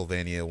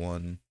Castlevania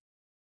one.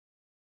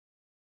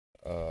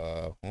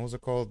 What was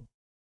it called?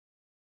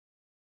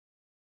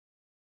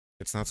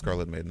 It's not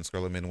Scarlet Maiden.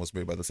 Scarlet Maiden was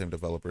made by the same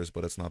developers,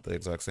 but it's not the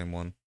exact same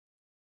one.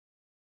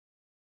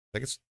 I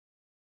think it's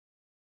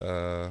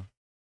uh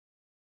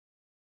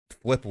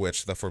Flip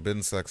Witch, the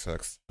Forbidden Sex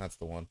Hex. That's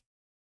the one.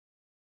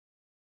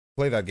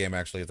 Play that game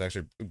actually. It's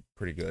actually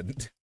pretty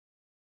good.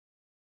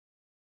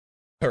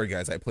 Alright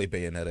guys, I play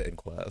Bayonetta in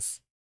class.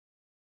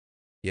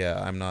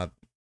 Yeah, I'm not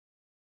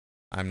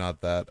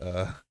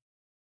that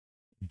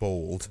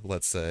bold,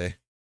 let's say.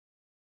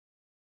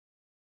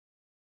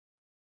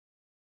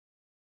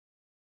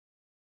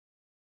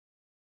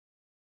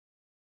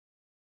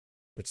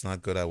 If it's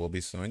not good, I will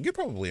be suing. You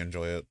probably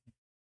enjoy it.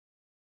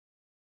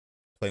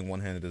 Playing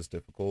one-handed is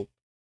difficult.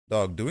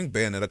 Dog, doing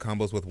Bayonetta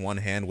combos with one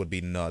hand would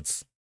be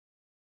nuts.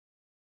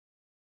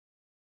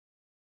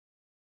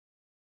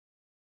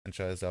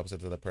 Franchise the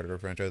opposite of the Predator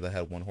franchise that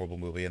had one horrible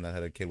movie and that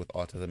had a kid with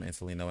autism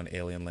instantly know an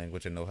alien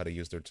language and know how to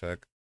use their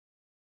tech.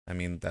 I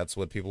mean, that's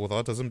what people with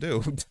autism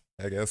do,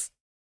 I guess.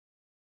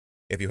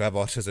 If you have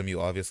autism,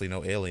 you obviously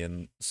know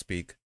alien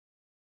speak.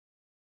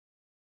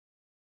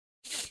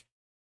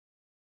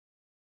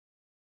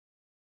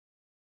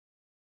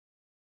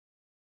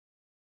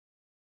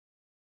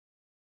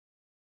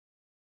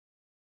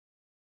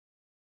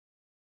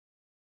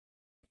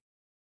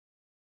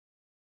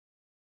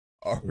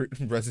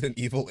 Resident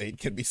Evil 8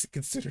 can be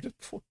considered a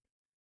porn.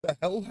 The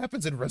hell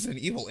happens in Resident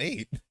Evil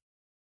 8?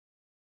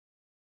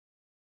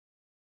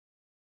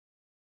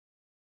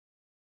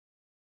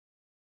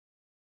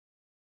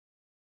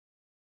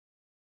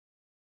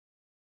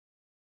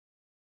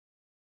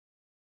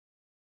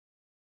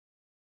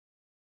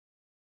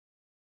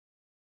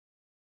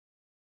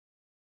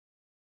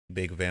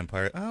 Big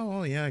vampire. Oh,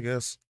 well, yeah, I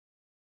guess.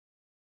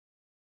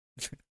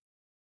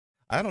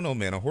 I don't know,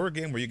 man. A horror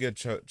game where you get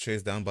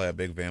chased down by a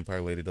big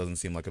vampire lady doesn't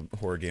seem like a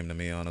horror game to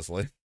me,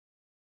 honestly.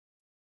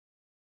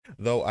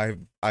 Though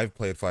I've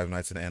played Five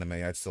Nights in Anime,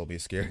 I'd still be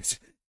scared.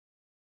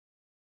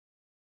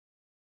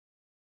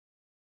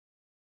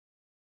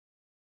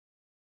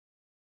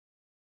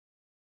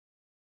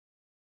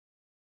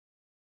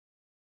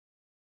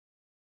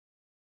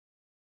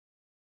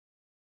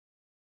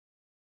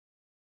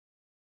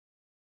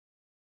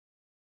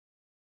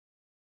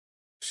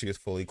 She is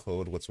fully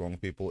clothed. What's wrong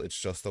with people? It's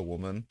just a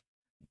woman.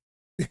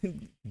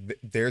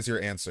 There's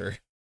your answer.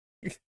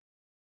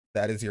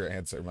 That is your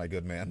answer, my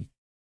good man.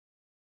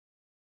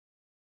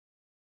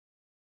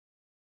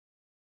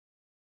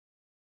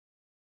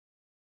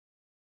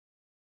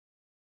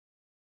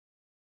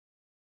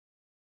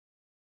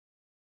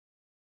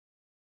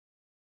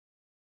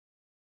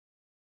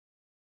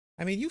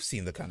 I mean, you've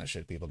seen the kind of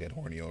shit people get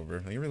horny over.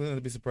 Are you really gonna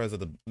be surprised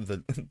that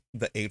the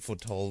the 8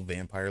 foot tall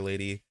vampire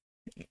lady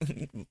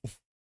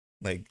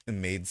like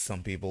made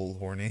some people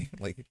horny.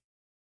 Like,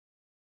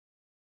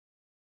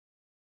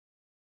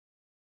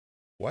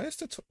 why is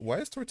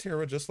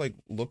Torterra just like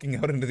looking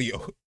out into the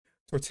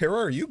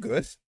Torterra, are you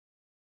good?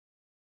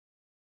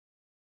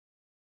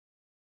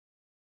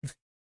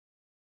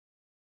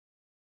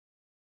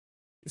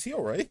 Is he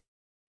all right?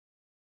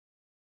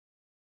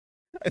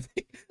 I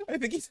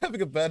think he's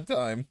having a bad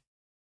time.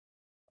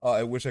 Oh,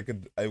 I wish I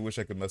could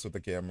mess with the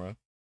camera.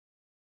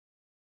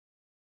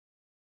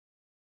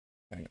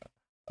 Hang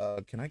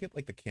on. Can I get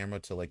like the camera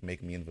to like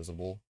make me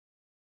invisible?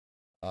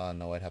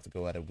 No, I'd have to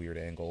go at a weird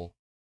angle.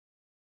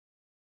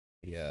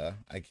 Yeah,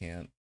 I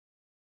can't.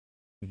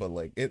 But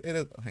like it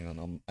is, hang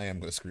on, I am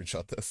gonna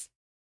screenshot this.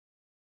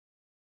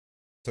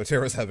 So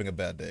Tara's having a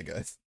bad day,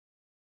 guys.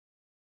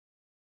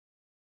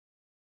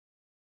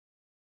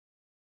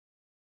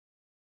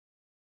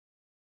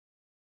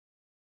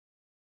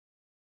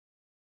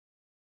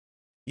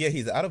 Yeah,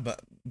 he's out of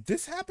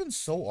this happens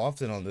so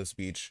often on this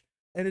beach,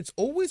 and it's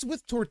always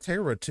with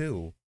Torterra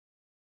too.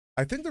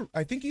 I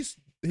think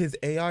his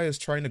AI is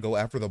trying to go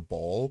after the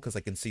ball because I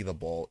can see the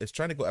ball. It's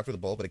trying to go after the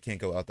ball, but it can't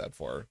go out that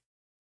far.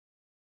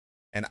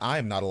 And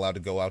I'm not allowed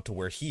to go out to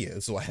where he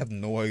is, so I have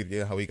no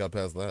idea how he got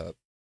past that.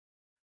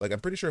 Like, I'm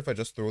pretty sure if I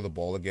just throw the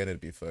ball again,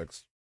 it'd be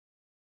fixed.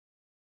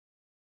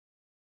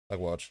 Like,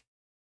 watch.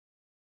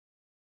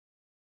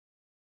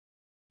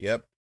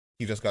 Yep.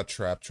 He just got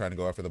trapped trying to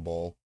go after the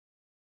ball.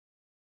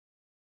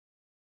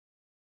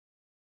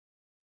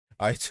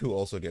 I too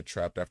also get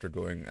trapped after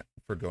going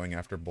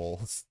after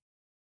balls.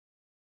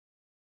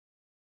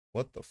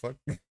 What the fuck?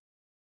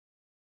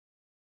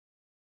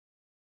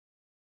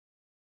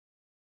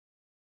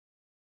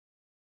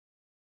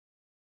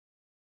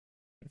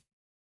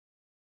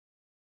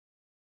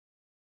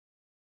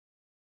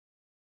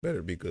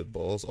 Better be good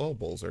balls. All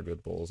balls are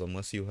good balls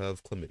unless you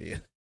have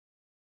chlamydia.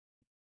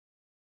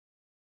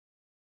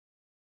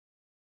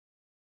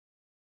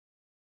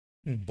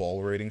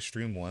 Ball rating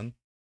stream 1.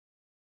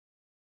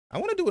 I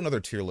want to do another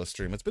tier list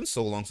stream. It's been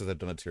so long since I've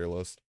done a tier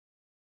list.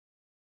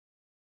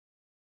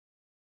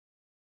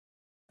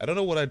 I don't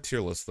know what I'd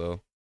tier list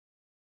though.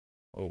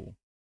 Oh.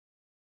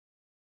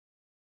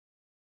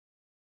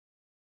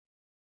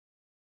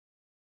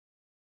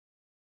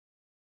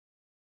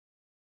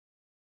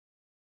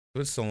 It's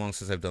been so long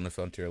since I've done a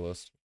fun tier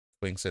list.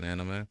 Twinks in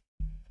anime.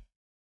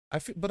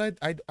 But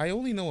I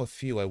only know a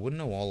few. I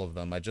wouldn't know all of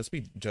them. I'd just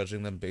be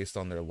judging them based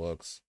on their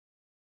looks.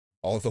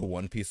 All the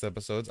One Piece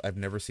episodes. I've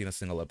never seen a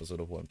single episode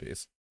of One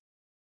Piece.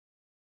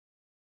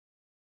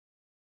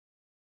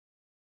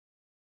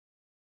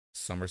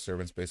 Summer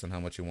servants based on how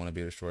much you want to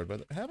be destroyed.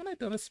 But haven't I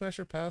done a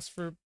Smasher Pass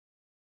for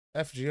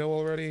FGO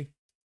already?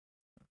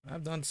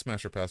 I've done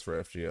Smasher Pass for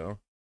FGO.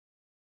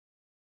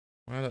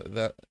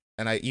 That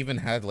and I even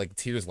had like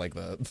tiers like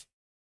that.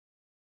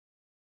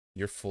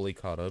 You're fully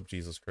caught up,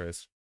 Jesus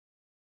Christ.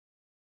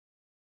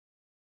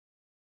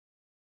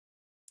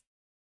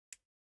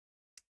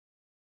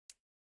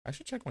 I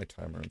should check my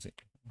timer and see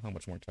how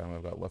much more time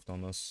I've got left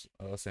on this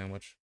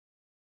sandwich.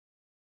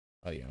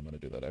 Oh yeah, I'm gonna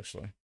do that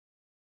actually.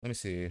 Let me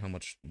see how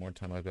much more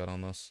time I've got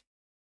on this.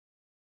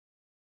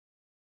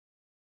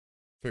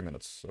 3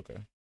 minutes, okay.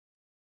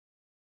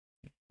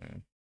 Yeah.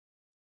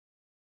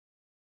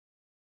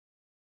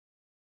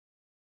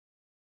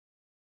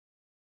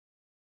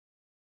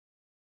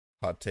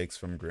 Hot takes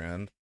from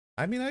Grand.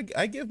 I mean,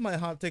 I give my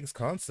hot takes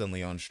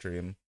constantly on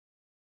stream.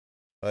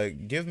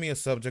 Like, give me a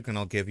subject and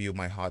I'll give you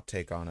my hot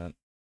take on it.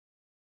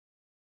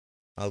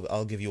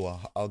 I'll give you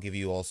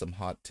all some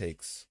hot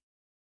takes.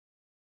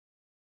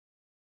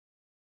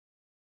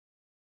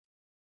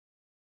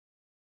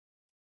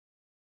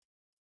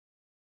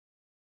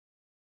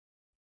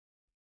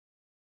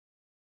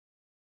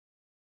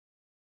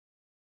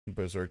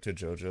 Berserk to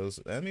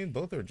JoJo's. I mean,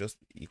 both are just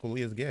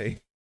equally as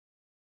gay.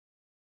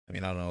 I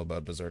mean, I don't know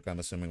about Berserk. I'm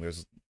assuming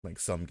there's like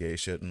some gay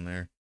shit in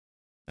there.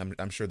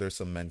 I'm sure there's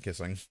some men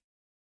kissing.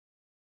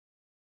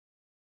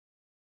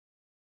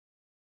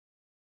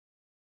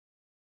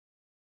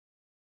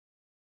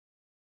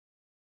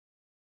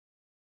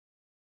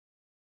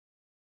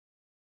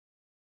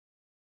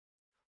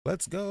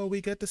 Let's go.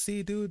 We get to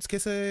see dudes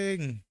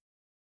kissing.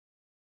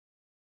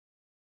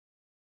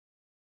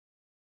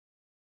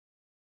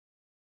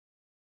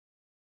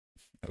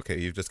 Okay,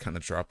 you've just kind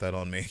of dropped that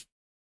on me.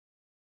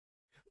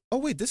 Oh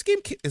wait, is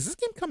this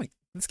game coming?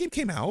 This game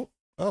came out?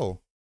 Oh,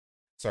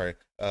 sorry.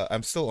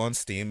 I'm still on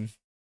Steam,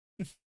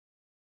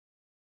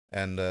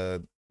 and I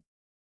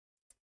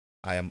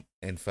am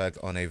in fact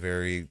on a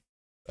very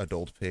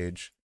adult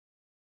page.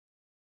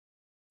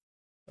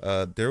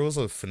 There was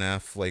a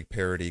FNAF like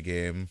parody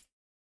game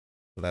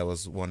that I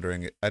was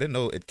wondering. I didn't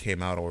know it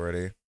came out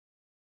already.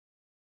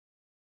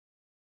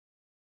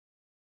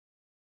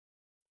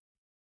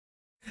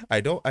 I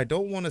don't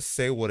want to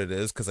say what it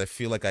is because I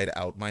feel like I'd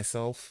out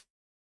myself.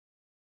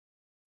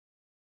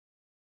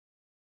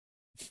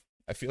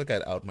 I feel like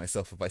I'd out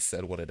myself if I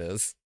said what it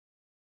is.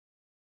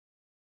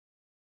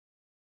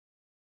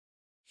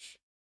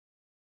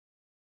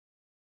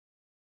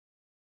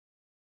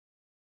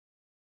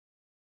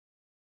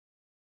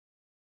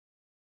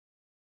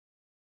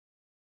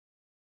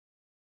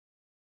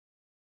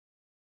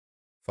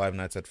 Five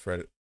Nights at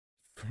Freddy's.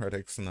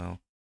 No,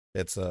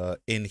 it's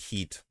In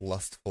Heat,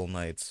 Lustful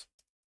Nights.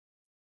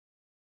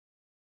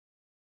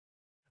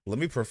 Let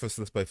me preface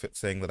this by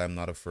saying that I'm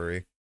not a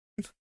furry.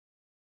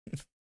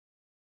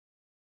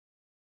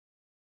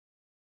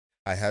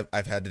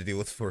 I've had to deal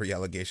with furry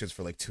allegations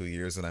for like 2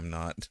 years, and I'm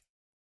not.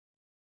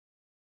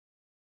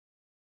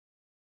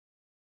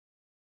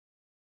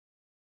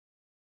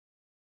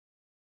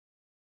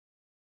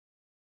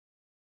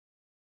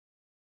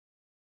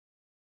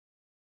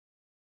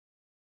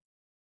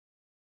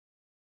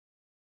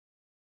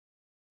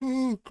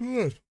 Oh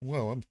god.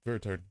 Wow, I'm very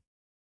tired.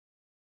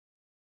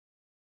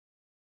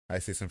 I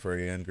see some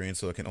furry and green,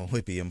 so it can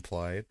only be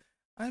implied.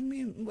 I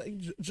mean, like,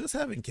 just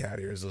having cat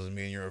ears doesn't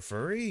mean you're a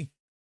furry.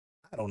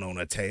 I don't own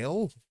a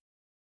tail.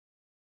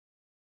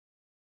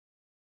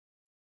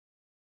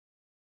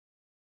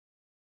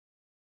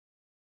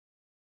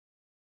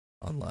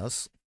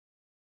 Unless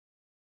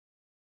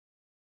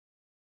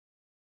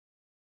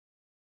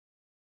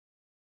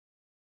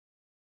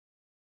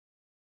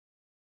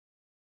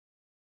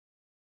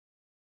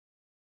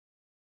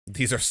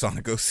these are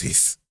Sonic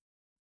OCs.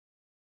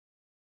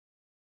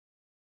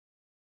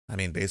 I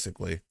mean,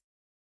 basically,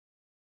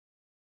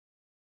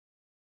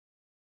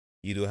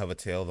 you do have a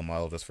tail. The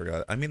model just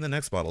forgot. I mean, the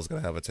next model's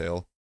gonna have a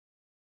tail.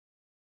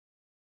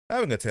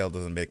 Having a tail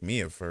doesn't make me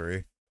a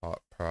furry.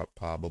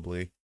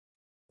 Probably,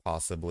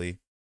 possibly,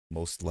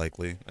 most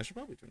likely. I should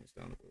probably turn this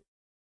down a bit.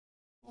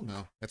 Oh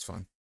no, that's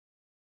fine.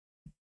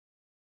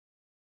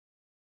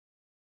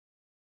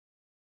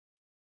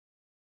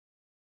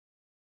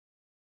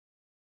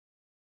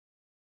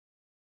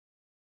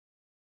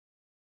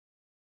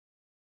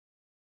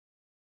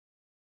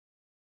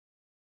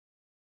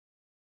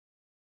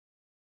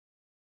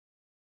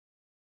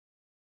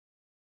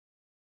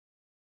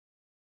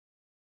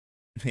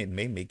 It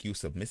may make you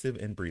submissive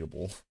and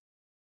breedable.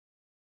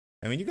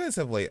 I mean, you guys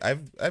have like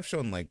I've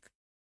shown like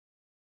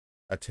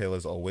a tail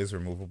is always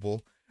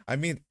removable. I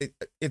mean,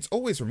 it's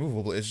always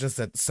removable. It's just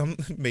that some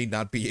may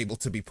not be able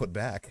to be put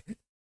back.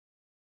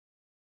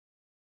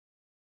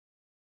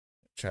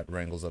 Chat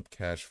wrangles up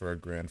cash for a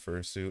grand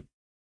fursuit.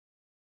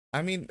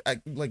 I mean,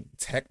 like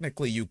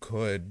technically you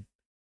could.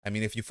 I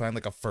mean, if you find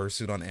like a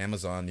fursuit on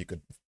Amazon, you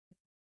could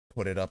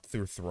put it up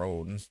through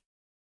Throne.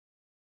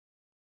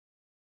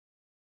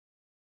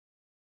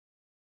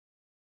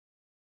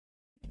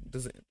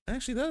 Does it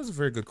actually? That is a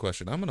very good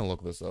question. I'm gonna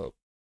look this up.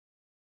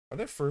 Are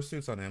there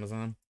fursuits on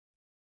Amazon?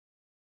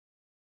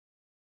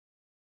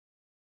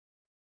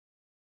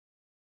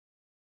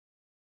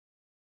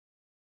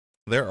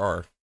 There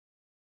are.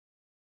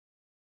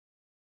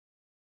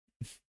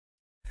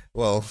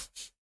 Well,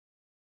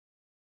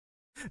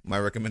 my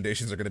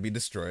recommendations are gonna be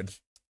destroyed.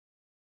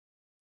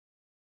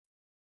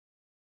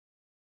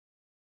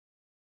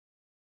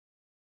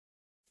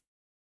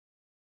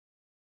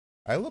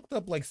 I looked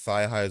up like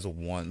thigh highs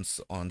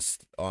once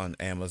on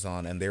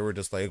Amazon, and they were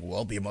just like,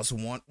 "Well, you must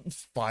want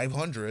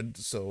 500."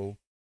 So,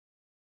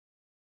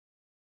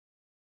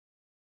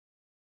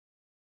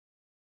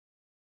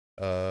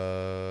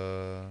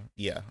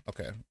 yeah,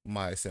 okay.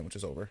 My sandwich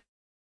is over.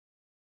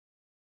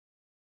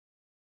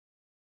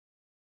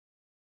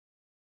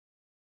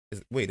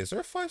 Wait, is there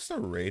a 5-star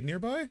raid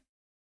nearby?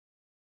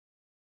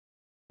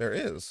 There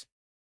is.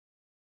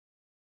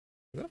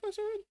 Is that a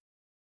 5-star raid?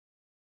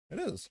 It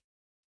is.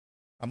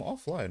 I'm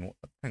offline.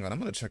 Hang on, I'm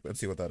gonna check and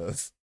see what that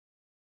is.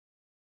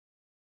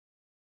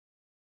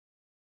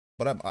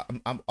 But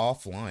I'm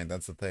offline.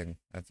 That's the thing.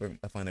 I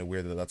find it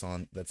weird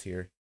that that's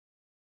here.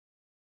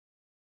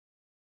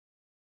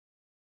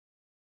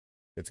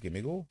 It's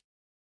Gimme Goal?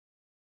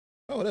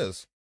 Oh, it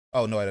is.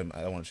 Oh no, I don't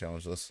want to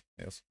challenge this.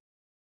 Yes.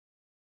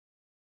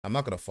 I'm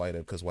not gonna fight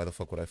it because why the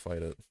fuck would I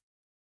fight it?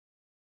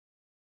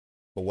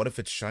 But what if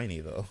it's shiny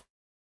though?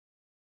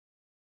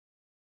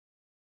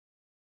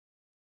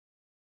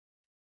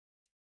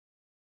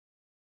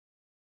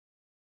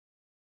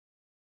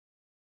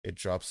 It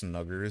drops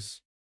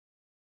nuggers.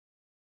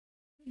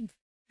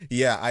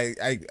 Yeah,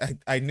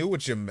 I knew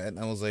what you meant.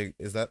 I was like,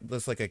 is that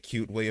just like a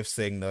cute way of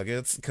saying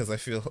nuggets? Because I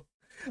feel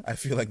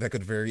like that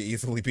could very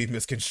easily be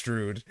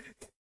misconstrued.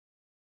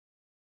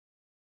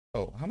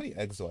 Oh, how many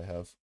eggs do I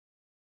have?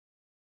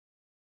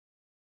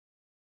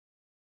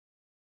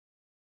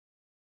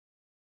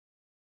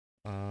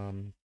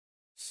 Um,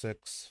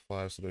 6,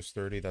 5, so there's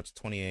 30. That's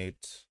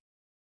 28.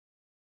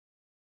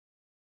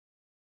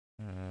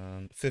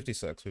 And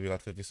 56. We've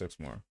got 56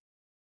 more.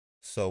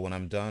 So when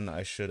I'm done,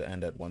 I should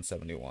end at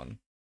 171.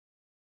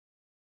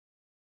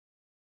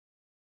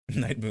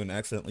 Night Moon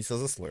accidentally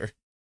says a slur.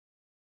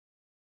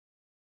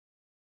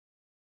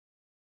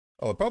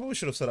 Oh, I probably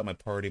should have set up my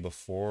party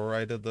before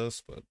I did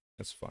this, but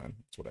it's fine.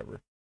 It's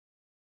whatever.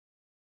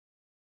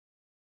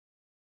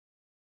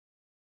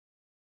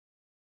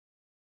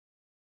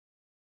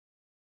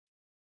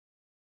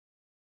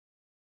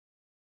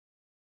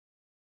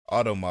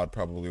 Automod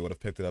probably would have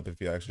picked it up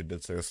if you actually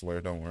did say a slur,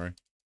 don't worry.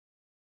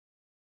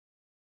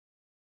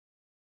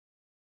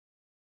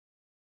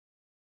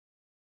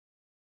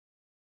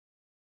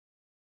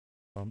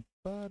 Bum,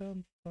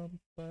 ba-dum, bum,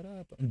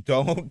 ba-da, bum.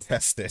 Don't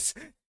test it.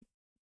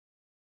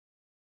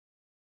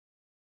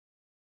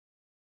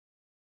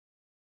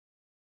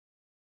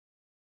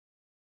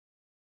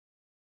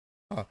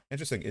 Huh,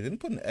 interesting. It didn't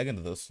put an egg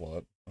into this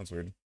slot. That's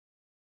weird.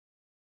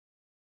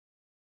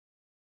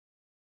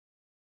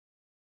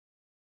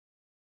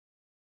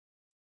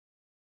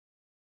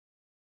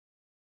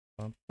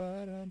 Bum,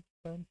 ba-dum,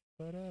 bum,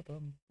 ba-da,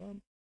 bum,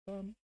 bum,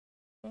 bum,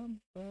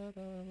 bum, ba-da,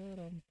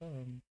 ba-dum,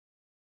 bum,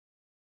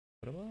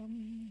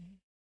 ba-da-bum.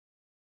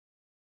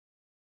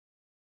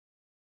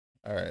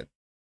 All right,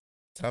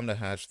 time to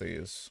hatch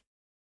these.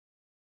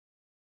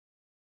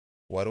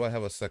 Why do I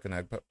have a second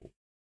egg?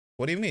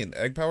 What do you mean?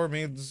 Egg power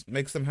means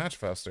makes them hatch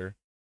faster.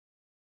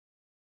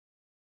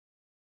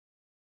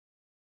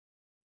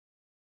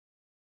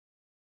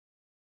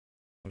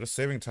 I'm just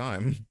saving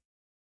time.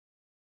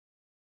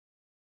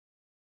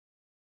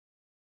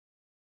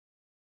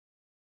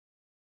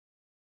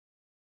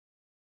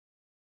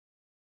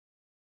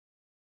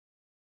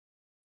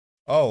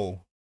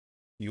 Oh,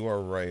 you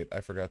are right.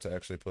 I forgot to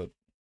actually put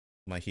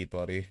my heat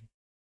body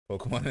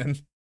Pokemon in.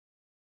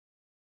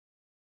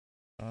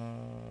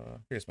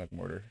 Here's my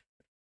mortar.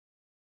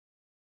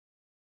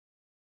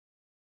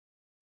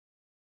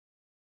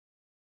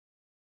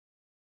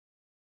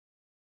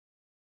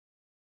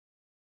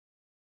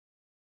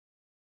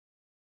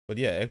 But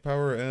yeah, egg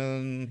power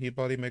and heat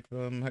body make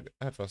them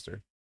hatch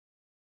faster.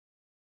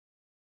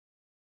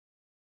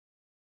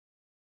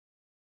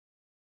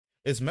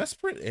 Is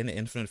Mesprit in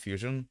Infinite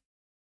Fusion?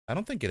 I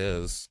don't think it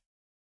is.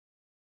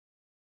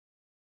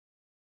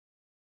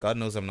 God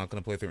knows I'm not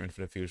gonna play through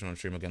Infinite Fusion on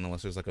stream again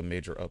unless there's like a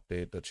major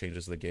update that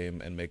changes the game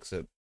and makes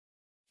it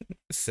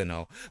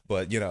Sinnoh.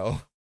 But you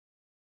know.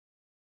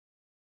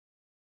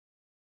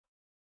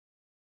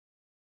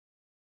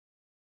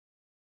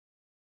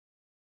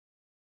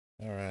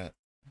 Alright.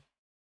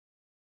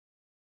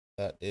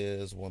 That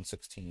is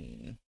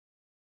 116.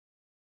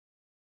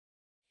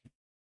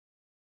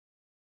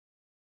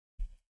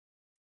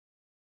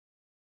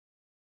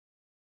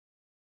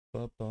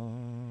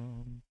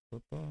 Ba-bum,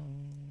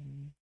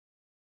 ba-bum,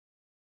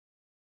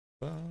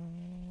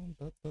 bum,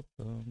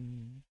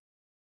 ba-ba-bum.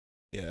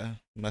 Yeah,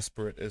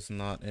 Mesprit is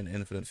not in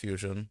Infinite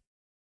Fusion.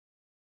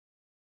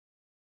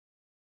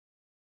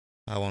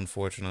 How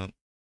unfortunate.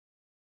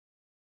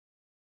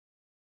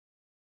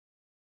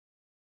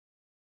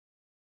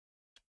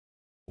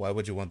 Why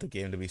would you want the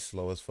game to be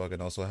slow as fuck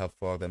and also have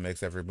fog that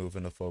makes every move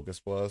into Focus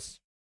Plus?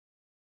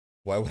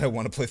 Why would I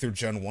want to play through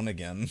Gen 1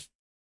 again?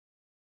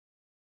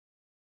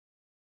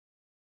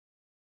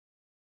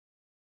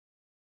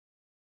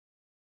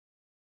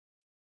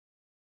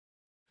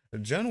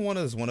 Gen 1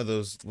 is one of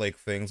those like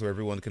things where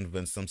everyone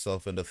convinced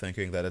themselves into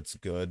thinking that it's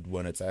good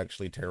when it's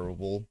actually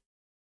terrible.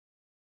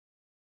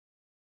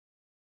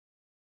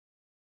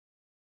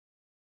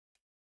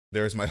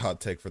 There's my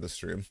hot take for the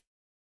stream.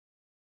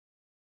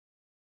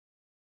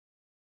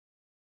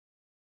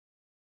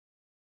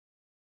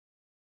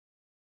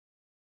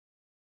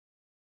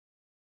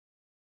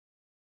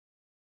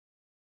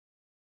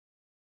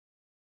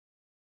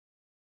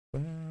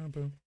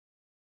 Ba-bum,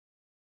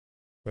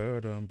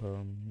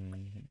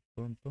 ba-dum-bum,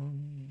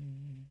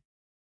 bum-bum.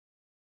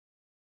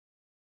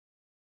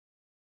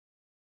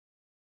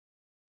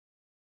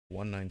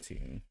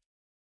 119.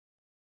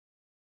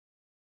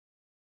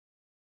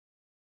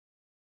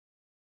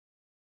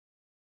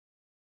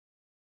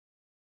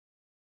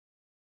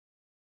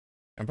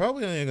 I'm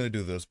probably only gonna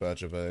do this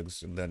batch of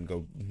eggs and then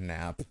go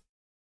nap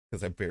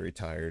because I'm very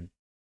tired.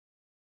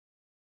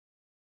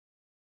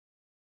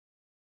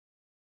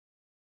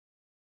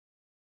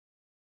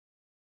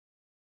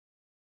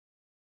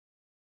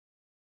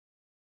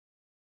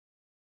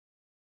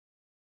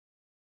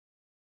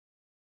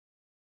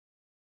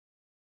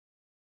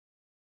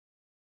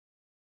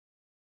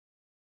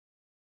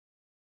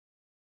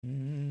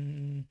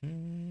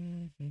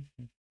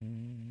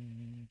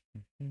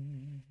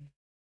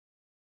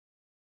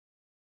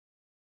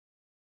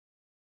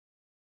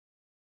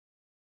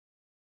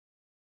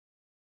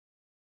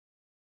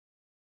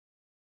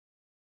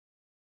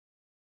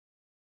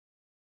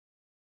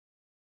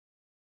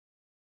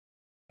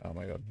 Oh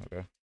my god,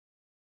 okay.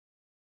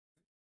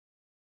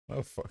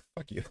 Oh fuck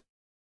you.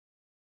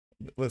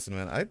 Listen,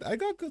 man, I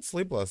got good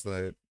sleep last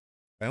night.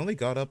 I only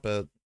got up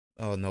at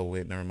oh no,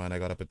 wait, never mind. I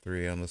got up at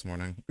 3 a.m. this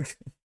morning.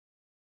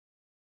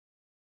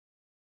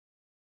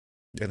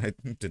 And I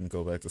didn't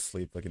go back to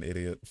sleep like an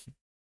idiot.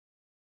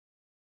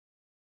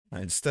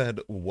 I instead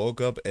woke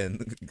up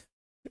and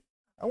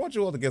I want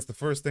you all to guess the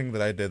first thing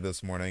that I did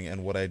this morning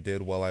and what I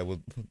did while I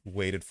would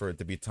waited for it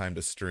to be time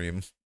to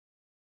stream.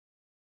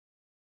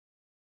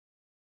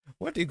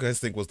 What do you guys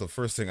think was the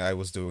first thing I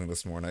was doing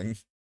this morning?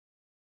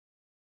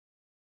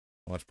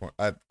 Much more.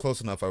 Close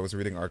enough. I was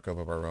reading Archive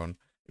of Our Own.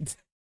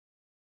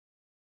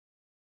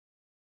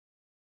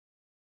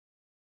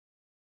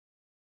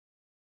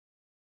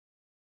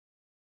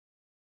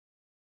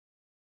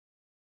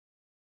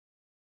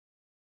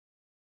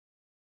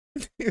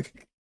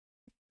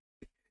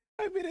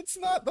 I mean, it's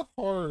not the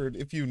hard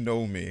if you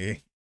know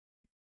me.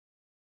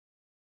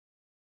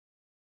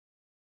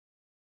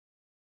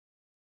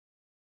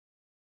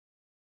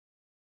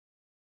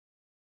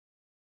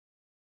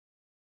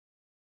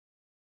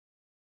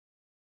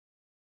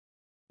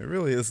 It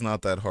really is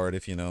not that hard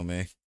if you know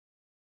me.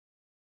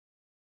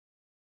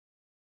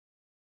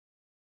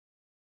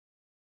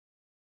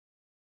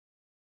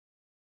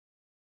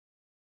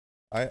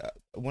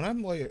 When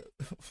I'm like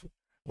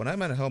when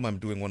I'm at home, I'm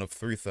doing one of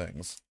three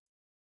things.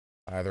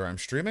 Either I'm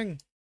streaming,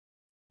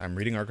 I'm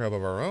reading Archive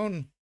of Our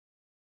Own,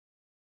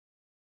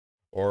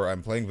 or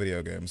I'm playing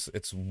video games.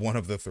 It's one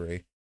of the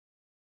three.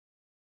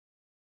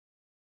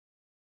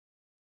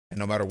 And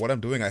no matter what I'm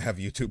doing, I have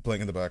YouTube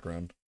playing in the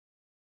background.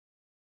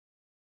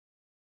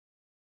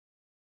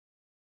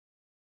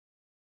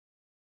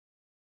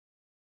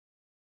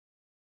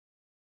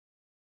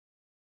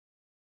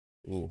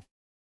 Ooh,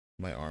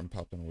 my arm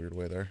popped in a weird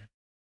way there.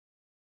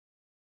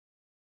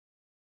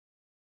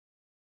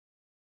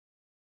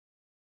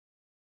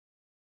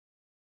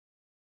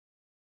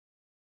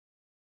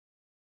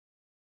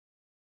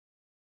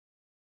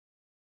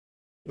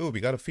 Ooh, we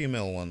got a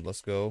female one.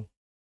 Let's go.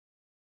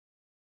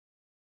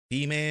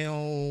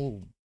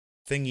 Female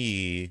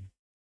thingy.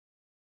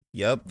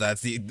 Yep,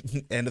 that's the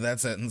end of that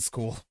sentence.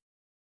 Cool.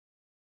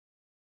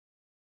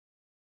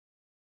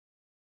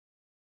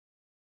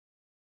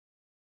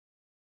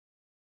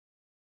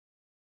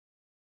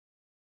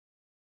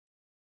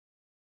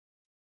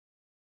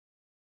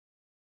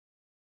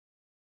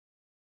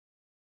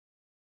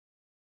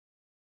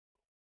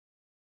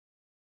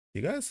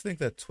 You guys think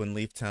that Twin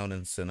Leaf Town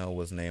in Sinnoh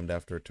was named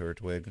after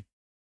Turtwig?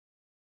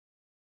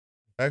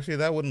 Actually,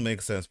 that wouldn't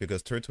make sense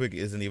because Turtwig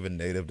isn't even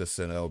native to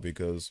Sinnoh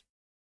because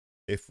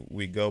if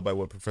we go by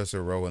what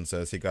Professor Rowan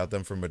says, he got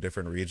them from a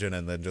different region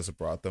and then just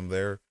brought them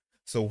there.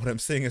 So what I'm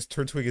saying is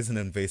Turtwig is an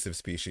invasive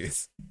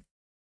species.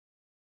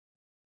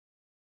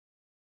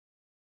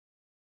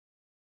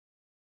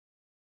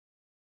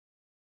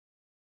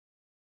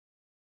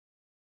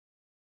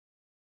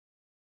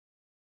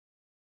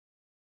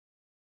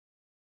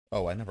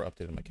 Oh, I never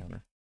updated my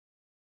counter.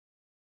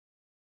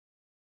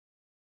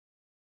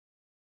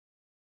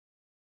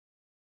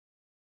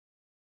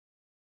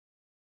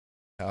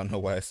 I don't know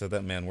why I said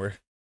that, man. We're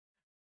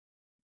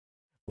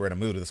in a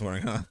mood this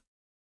morning, huh?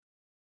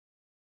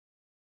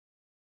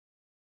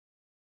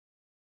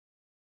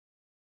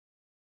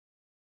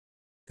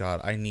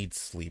 God, I need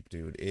sleep,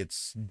 dude.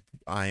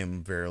 I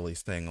am barely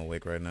staying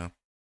awake right now.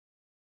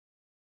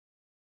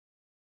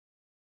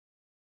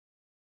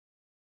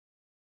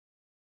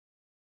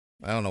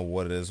 I don't know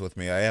what it is with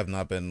me. I have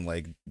not been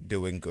like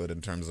doing good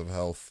in terms of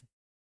health.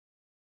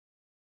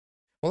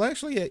 Well,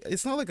 actually,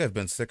 it's not like I've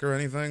been sick or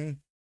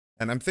anything.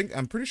 And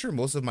I'm pretty sure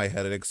most of my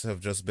headaches have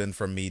just been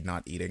from me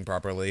not eating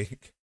properly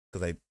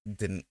because I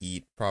didn't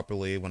eat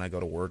properly when I go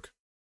to work.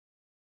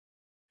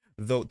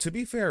 Though to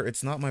be fair,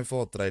 it's not my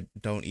fault that I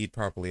don't eat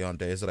properly on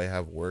days that I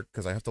have work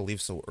because I have to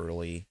leave so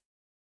early.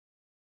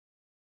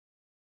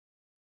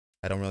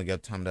 I don't really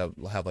get time to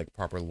have like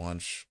proper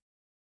lunch.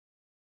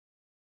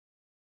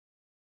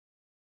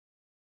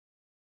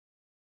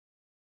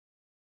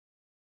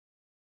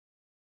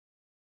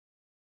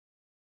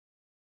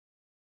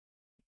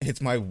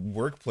 It's my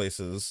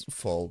workplace's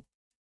fault.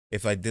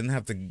 If I didn't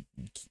have to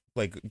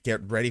like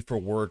get ready for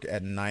work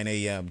at 9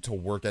 a.m. to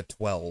work at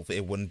 12,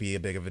 it wouldn't be a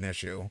big of an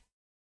issue.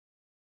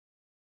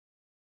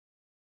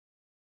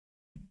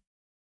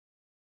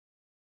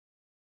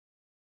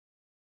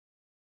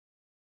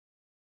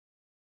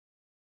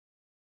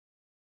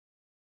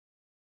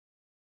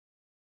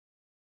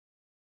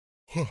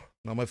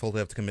 Not my fault I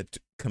have to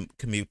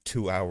commute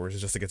 2 hours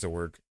just to get to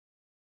work.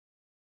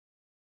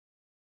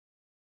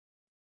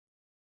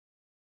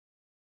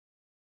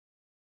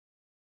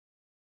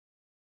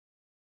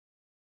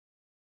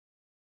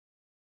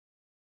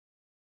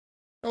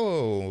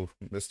 Hello,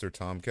 Mr.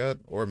 Tomcat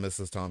or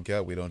Mrs.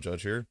 Tomcat. We don't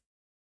judge here.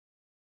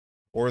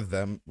 Or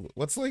them.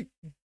 What's like,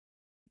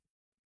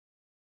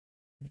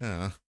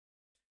 uh,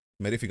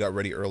 maybe if you got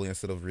ready early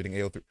instead of reading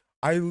AO3.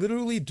 I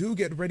literally do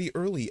get ready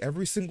early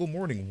every single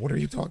morning. What are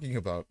you talking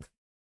about?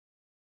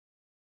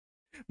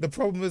 The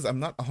problem is I'm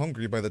not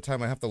hungry by the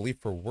time I have to leave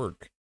for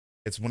work.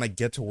 It's when I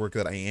get to work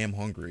that I am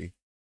hungry.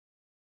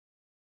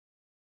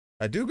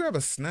 I do grab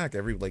a snack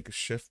every like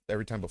shift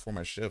every time before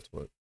my shift,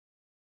 but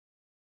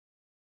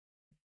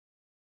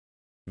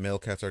male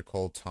cats are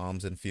called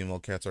toms and female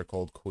cats are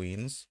called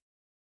queens.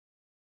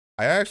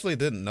 I actually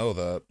didn't know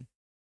that.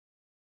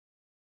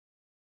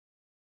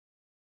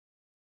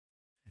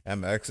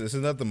 MX,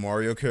 isn't that the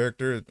Mario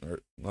character?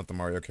 Or not the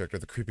Mario character,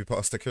 the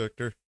creepypasta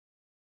character?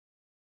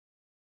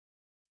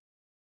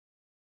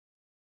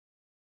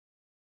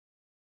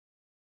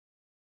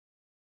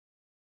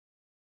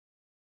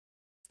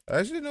 I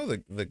actually know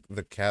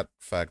the cat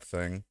fact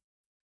thing.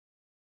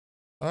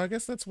 I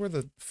guess that's where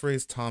the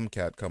phrase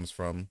tomcat comes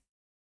from.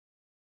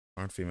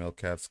 Aren't female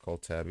cats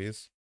called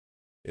tabbies?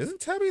 Isn't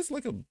tabbies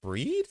like a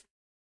breed?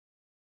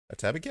 A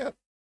tabby cat?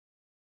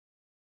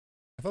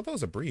 I thought that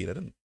was a breed. I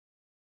didn't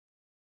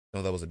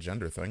know that was a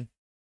gender thing.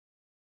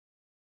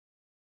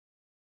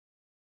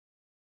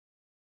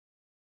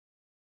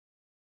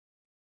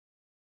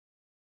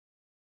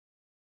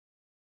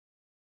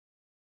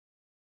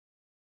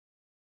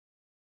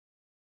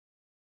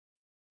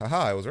 Haha,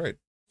 I was right.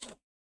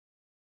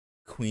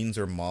 Queens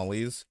or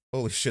Mollies.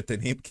 Holy shit, they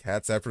named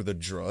cats after the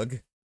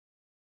drug?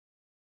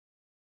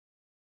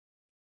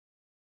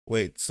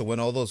 Wait, so when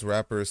all those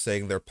rappers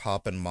saying they're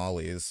poppin'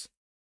 Mollies.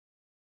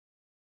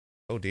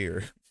 Oh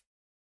dear.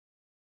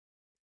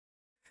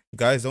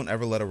 Guys, don't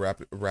ever let a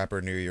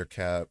rapper near your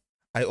cat.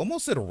 I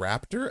almost said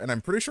raptor, and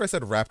I'm pretty sure I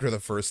said raptor the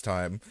first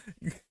time.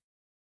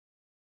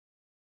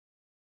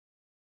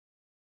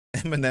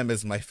 Eminem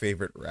is my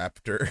favorite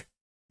raptor.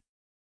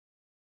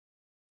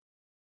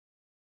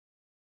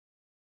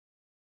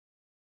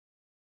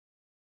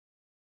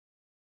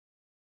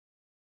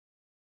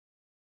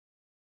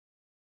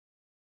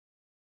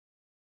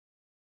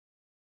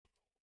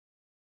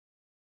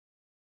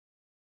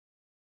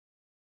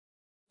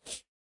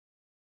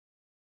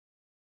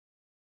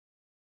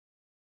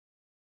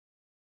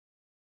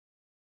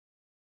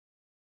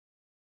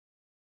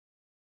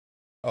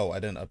 Oh, I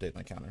didn't update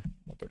my counter.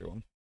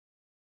 131.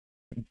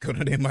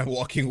 Gonna name my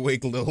walking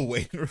wig Lil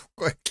Wayne real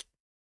quick.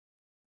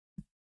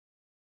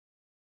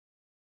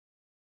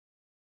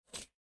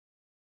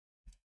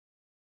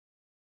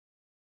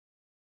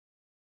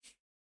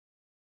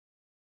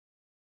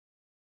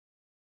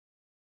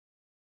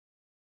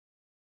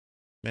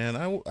 Man,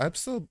 I'm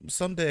still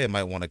someday I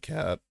might want a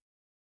cat.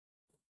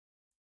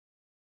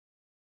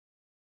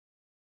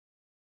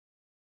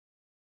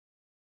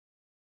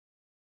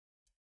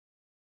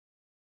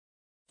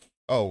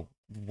 Oh,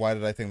 why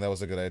did I think that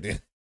was a good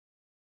idea?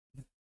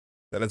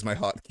 That is my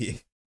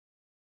hotkey.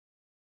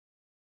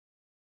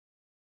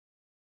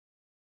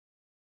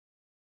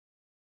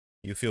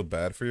 You feel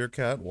bad for your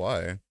cat?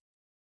 Why?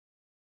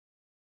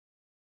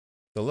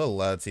 The little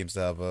lad seems to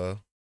have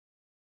a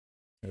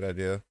good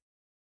idea.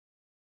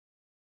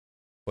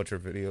 Butcher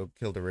Video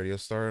killed a radio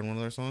star in one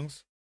of their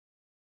songs?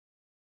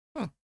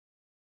 Huh.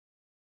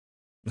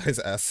 Nice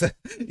asset.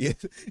 Yeah,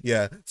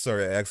 yeah,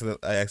 sorry, I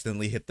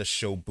accidentally hit the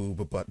show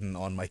boob button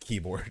on my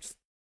keyboard.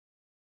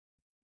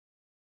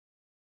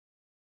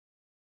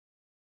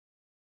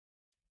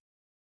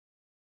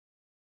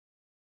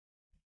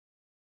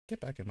 Get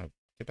back in my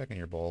get back in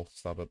your ball.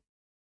 Stop it.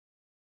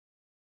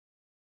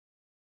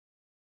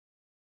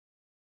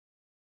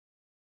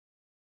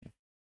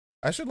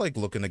 I should like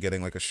look into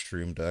getting like a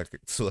stream deck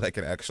so that I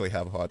can actually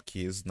have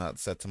hotkeys not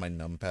set to my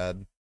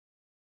numpad.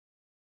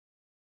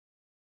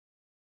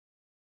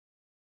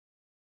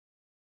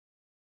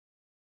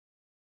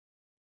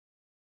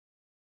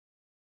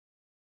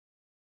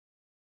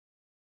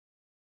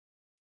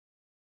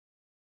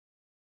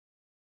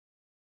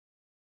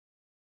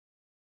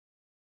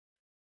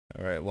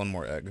 Alright, one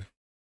more egg.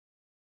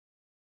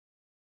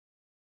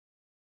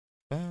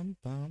 Bum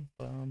bum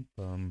bum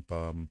bum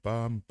bum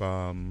bum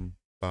bum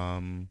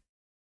bum.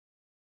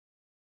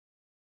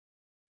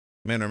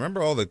 Man,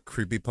 remember all the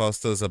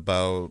creepypastas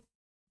about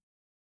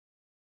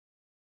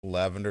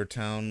Lavender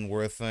Town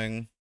were a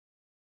thing?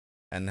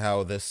 And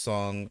how this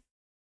song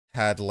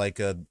had like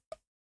a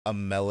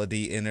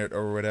melody in it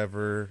or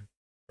whatever,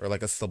 or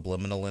like a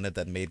subliminal in it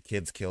that made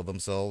kids kill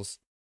themselves?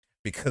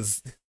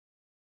 Because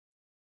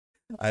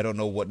I don't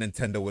know what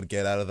Nintendo would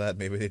get out of that.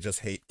 Maybe they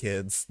just hate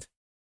kids.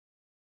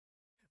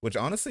 Which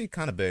honestly,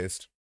 kind of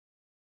based.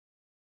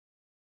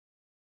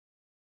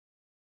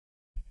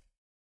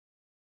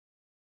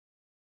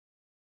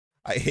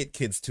 I hate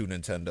kids too,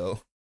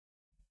 Nintendo.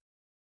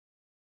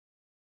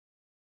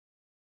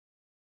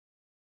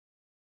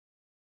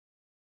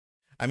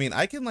 I mean,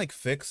 I can like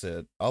fix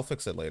it. I'll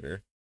fix it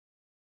later.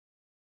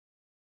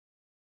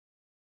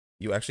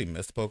 You actually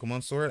missed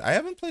Pokemon Sword? I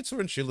haven't played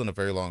Sword and Shield in a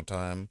very long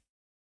time.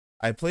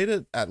 I played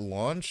it at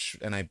launch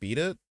and I beat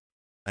it.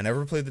 I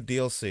never played the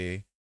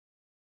DLC.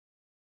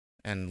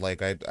 And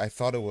like I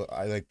thought it was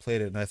I like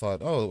played it and I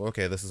thought, "Oh,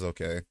 okay, this is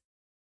okay."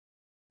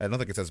 I don't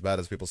think it's as bad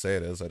as people say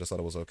it is. I just thought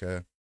it was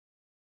okay.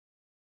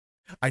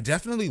 I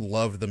definitely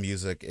loved the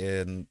music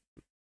in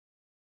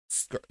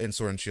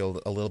Sword and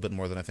Shield a little bit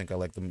more than I think I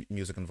like the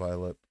music in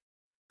Violet.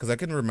 Because I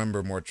can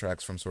remember more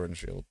tracks from Sword and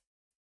Shield.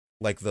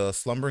 Like the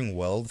Slumbering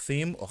Weld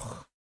theme.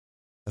 Oh,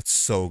 that's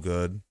so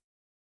good.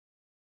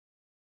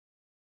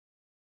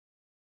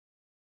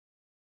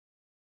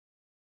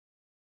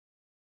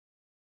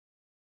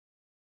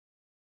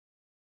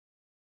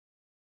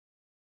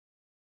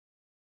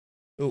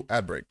 Oh,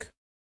 ad break.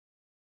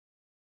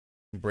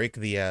 Break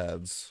the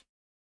ads.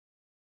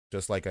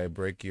 Just like I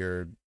break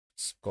your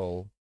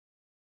skull.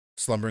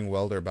 Slumbering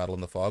Weld or Battle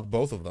in the Fog.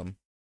 Both of them.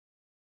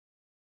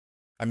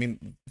 I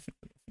mean,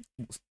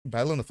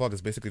 Battle in the Fog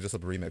is basically just a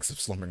remix of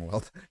Slumbering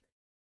Weld.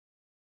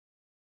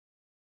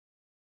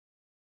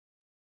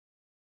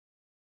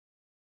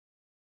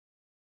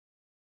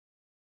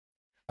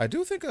 I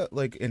do think,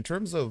 like, in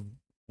terms of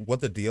what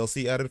the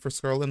DLC added for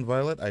Scarlet and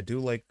Violet, I do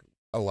like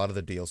a lot of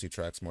the DLC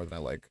tracks more than I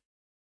like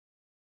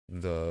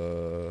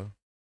the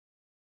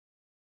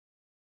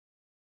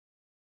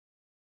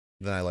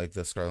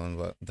the Scarlet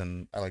and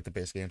than I like the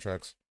base game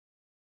tracks.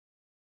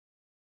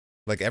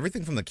 Like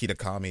everything from the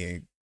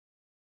Kitakami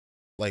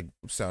like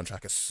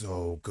soundtrack is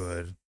so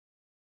good.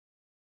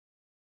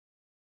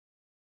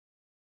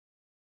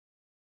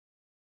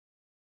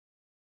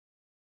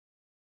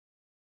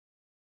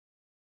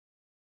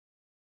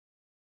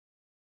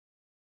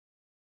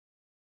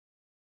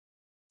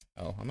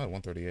 Oh, I'm at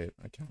 138.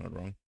 I counted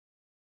wrong.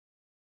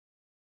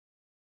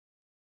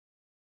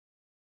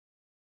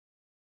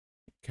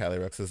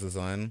 Calirex's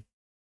design.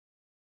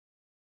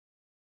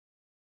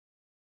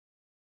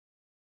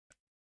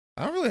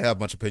 I don't really have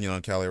much opinion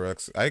on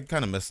Calyrex. I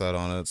kind of missed out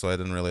on it, so I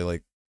didn't really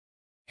like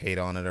hate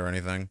on it or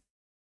anything.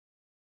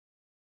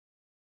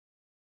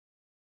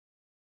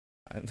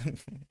 I,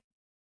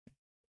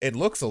 it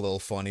looks a little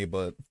funny,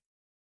 but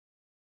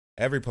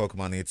every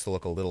Pokemon needs to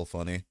look a little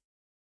funny.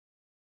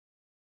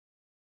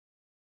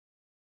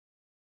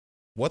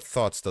 What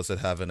thoughts does it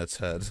have in its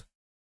head?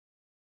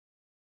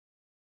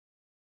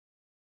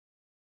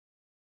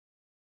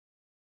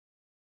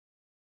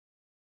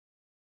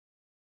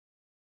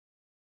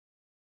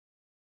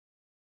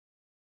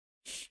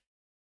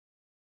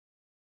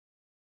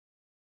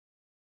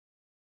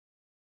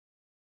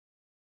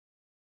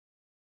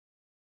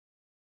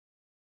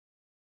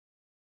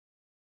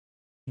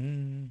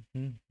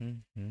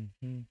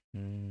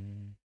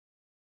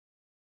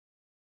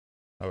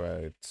 All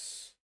right.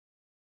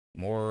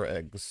 More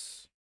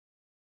eggs.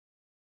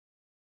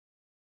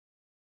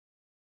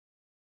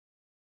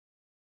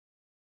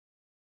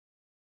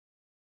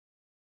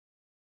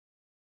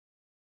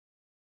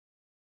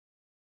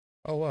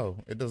 Oh wow,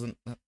 it doesn't.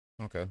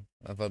 Okay,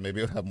 I thought maybe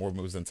it would have more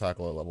moves than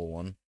Tackle at level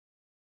 1.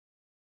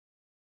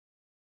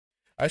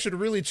 I should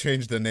really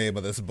change the name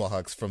of this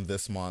box from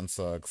This Mon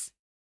Sucks.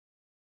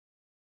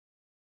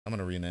 I'm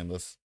gonna rename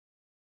this.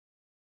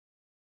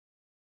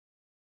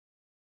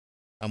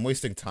 I'm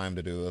wasting time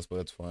to do this, but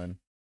it's fine.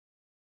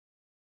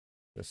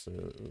 This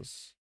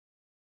is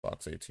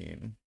box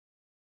 18.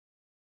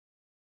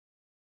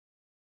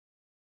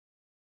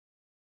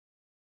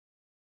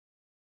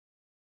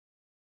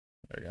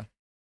 There you go.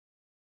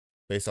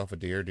 Based off a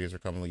deer, deers are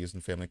commonly used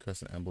in family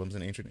crests and emblems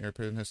in ancient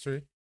European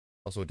history.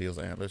 Also, a deer's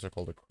antlers are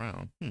called a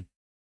crown.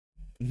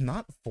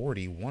 Not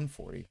 40,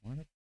 140.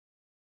 What?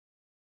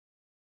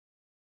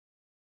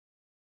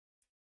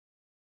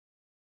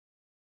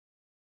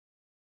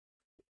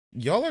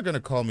 Y'all are gonna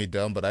call me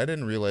dumb, but I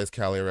didn't realize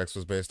Calyrex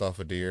was based off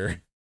a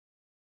deer.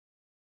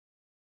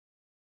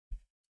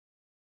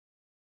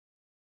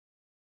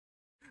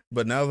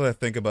 But now that I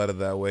think about it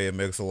that way, it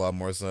makes a lot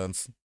more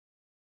sense.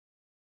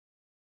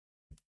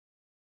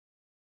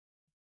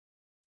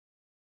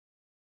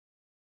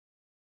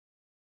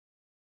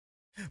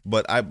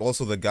 But I'm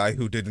also the guy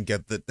who didn't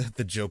get the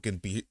the joke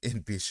in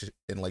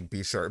like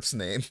B Sharp's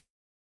name.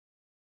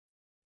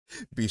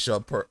 B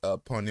Sharp,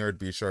 Poniard,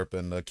 B Sharp,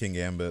 and King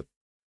Gambit.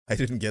 I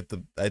didn't get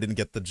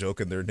the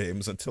joke in their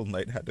names until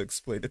Knight had to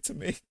explain it to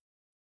me.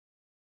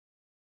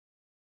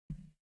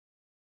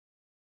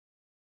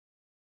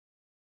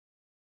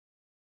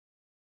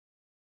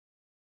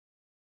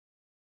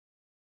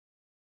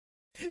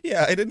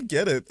 Yeah, I didn't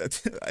get it.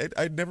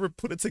 I never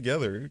put it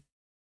together.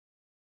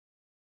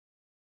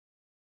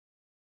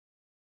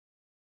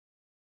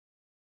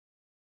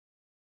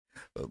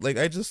 Like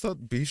I just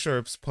thought B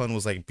Sharp's pun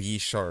was like B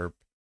Sharp.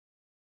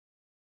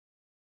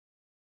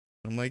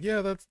 I'm like,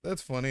 yeah,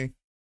 that's funny.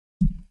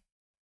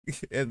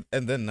 And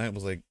then Knight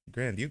was like,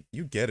 Grand,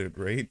 you get it,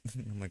 right?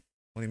 I'm like,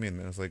 what do you mean?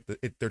 And I was like,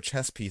 they're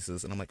chess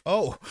pieces, and I'm like,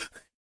 oh,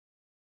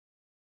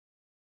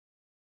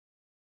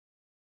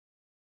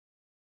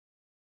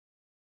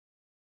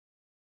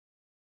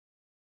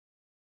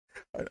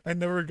 I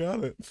never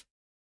got it.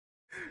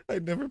 I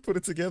never put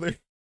it together.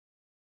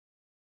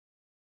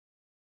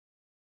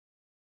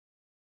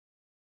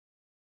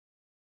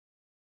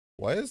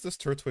 Why is this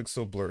Turtwig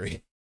so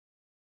blurry?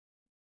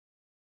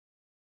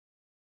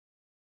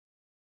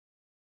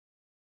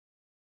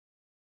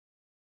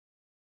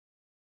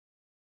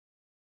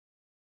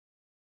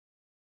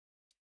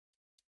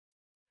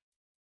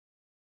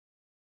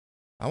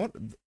 I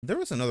want. There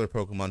was another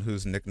Pokemon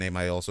whose nickname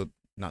I also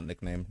not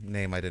nickname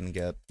name I didn't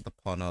get the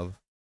pun of.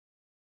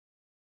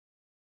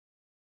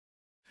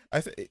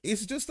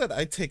 It's just that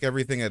I take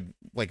everything at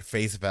like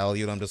face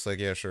value, and I'm just like,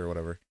 yeah, sure,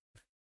 whatever.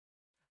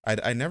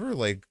 I never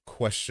like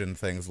question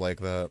things like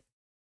that.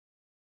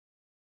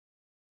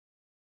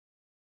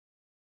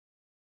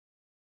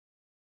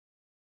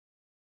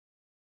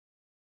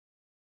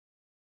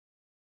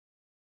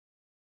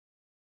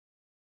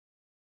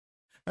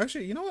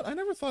 Actually, you know what? I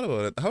never thought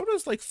about it. How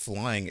does like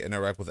flying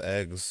interact with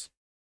eggs?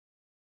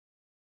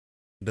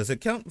 Does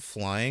it count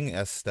flying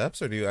as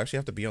steps, or do you actually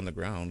have to be on the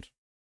ground?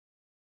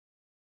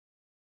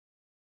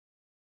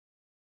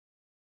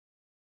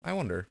 I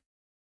wonder.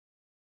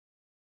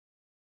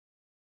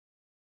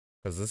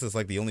 Because this is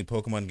like the only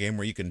Pokemon game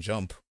where you can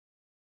jump.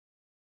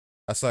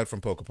 Aside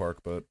from Poke Park,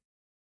 but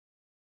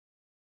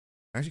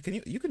actually,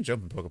 can you can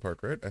jump in Poke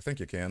Park, right? I think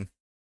you can.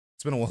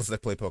 It's been a while since I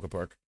played Poke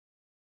Park.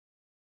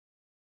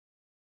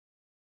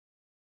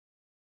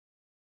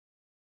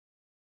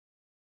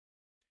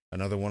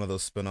 Another one of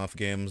those spin-off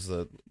games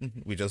that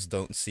we just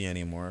don't see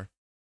anymore.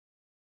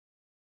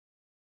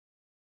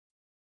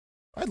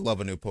 I'd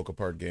love a new Poke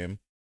Park game.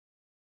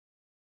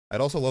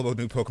 I'd also love a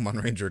new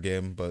Pokemon Ranger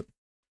game, but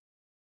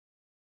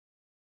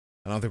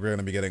I don't think we're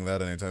gonna be getting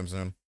that anytime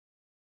soon.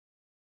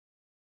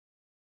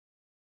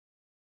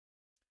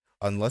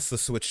 Unless the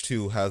Switch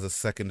 2 has a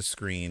second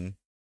screen.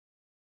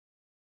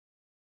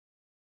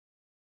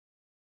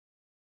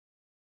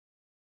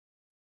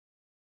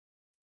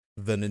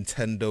 The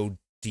Nintendo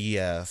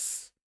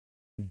DS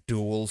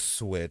Dual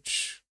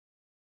Switch.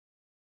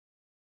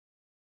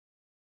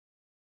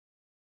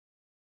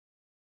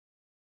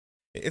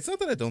 It's not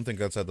that I don't think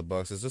outside the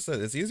box, it's just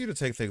that it's easier to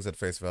take things at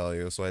face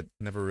value, so I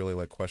never really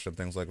like question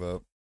things like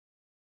that.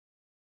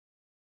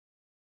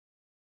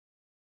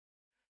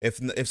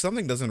 If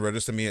something doesn't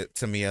register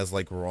me as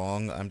like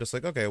wrong, I'm just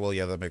like, okay, well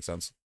yeah, that makes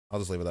sense. I'll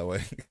just leave it that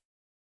way.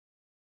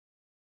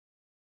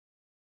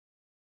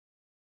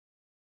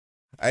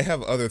 I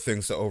have other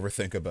things to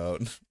overthink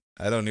about.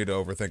 I don't need to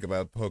overthink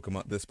about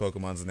this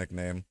Pokemon's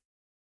nickname.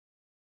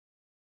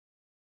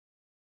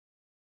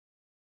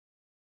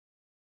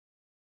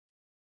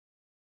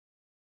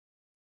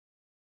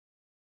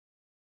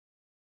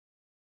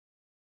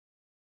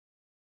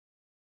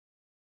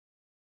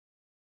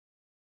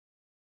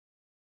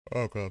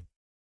 Oh god.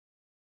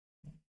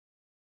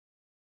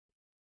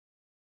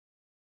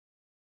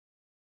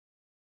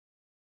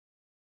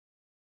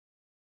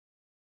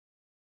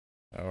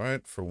 All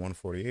right, for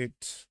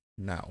 148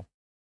 now.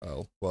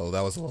 Oh, well,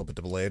 that was a little bit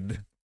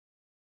delayed.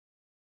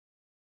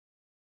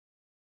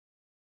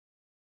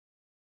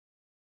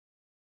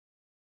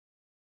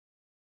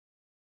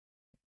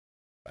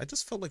 I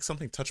just felt like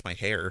something touched my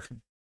hair.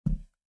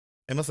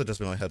 It must have just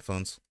been my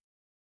headphones.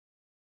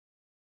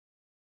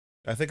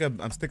 I think I'm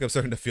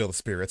starting to feel the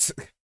spirits.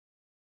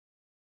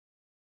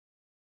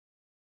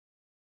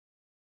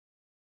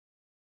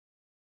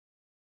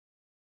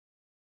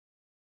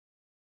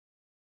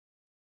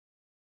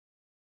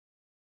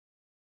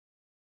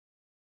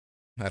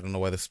 I don't know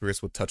why the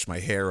spirits would touch my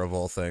hair of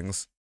all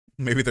things.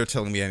 Maybe they're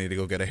telling me I need to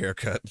go get a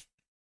haircut.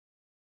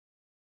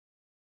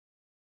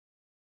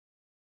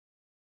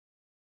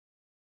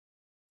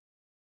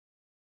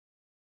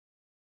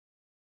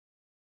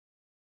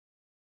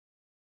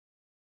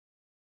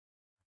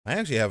 I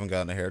actually haven't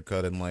gotten a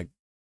haircut in like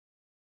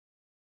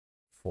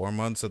 4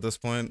 months at this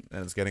point,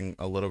 and it's getting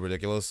a little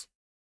ridiculous.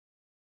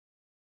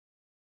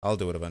 I'll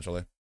do it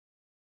eventually.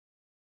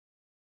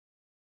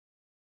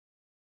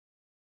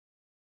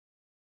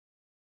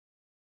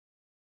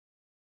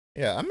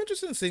 Yeah, I'm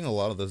interested in seeing a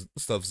lot of the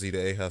stuff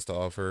Z-Day has to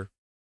offer.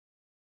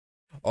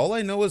 All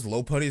I know is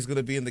Lopunny's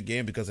gonna be in the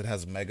game because it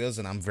has megas,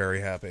 and I'm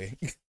very happy.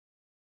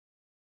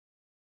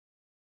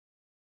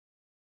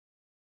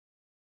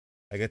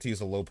 I get to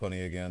use a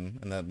Lopunny again,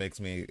 and that makes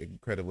me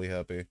incredibly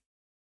happy.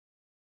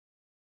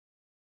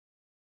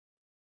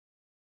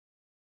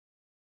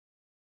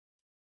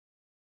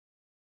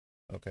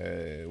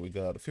 Okay, we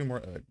got a few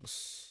more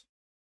eggs.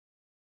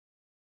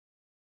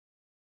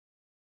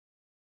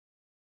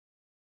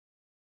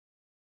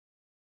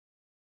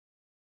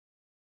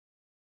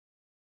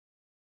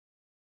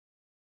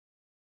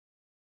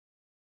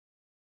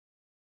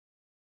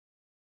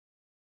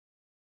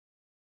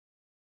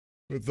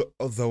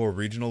 Though a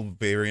regional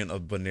variant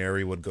of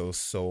Baneri would go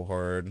so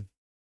hard.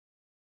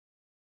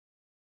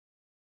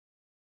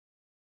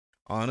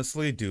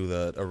 Honestly, do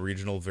that. A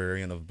regional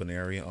variant of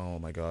Baneri. Oh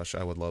my gosh,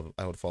 I would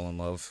fall in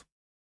love.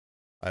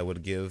 I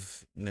would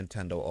give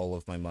Nintendo all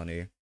of my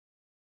money.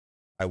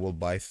 I will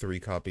buy 3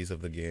 copies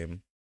of the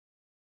game.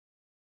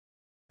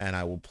 And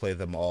I will play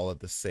them all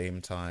at the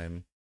same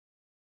time.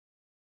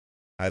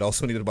 I'd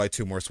also need to buy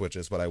 2 more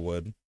Switches, but I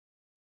would.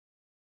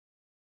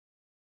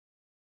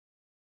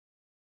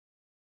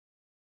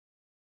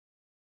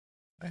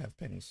 I have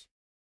pings.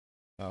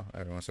 Oh,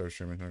 everyone started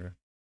streaming. Okay.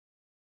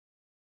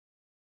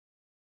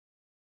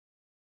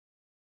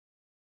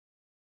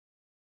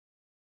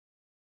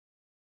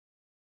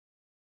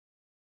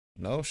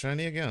 No,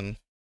 shiny again.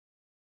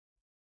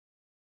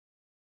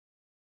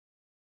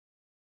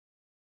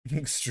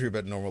 Stream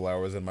at normal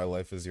hours and my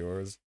life is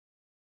yours.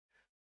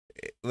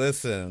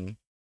 Listen,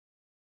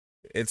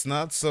 it's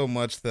not so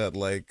much that,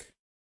 like,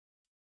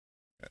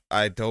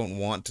 I don't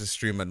want to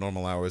stream at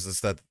normal hours,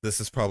 it's that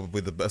this is probably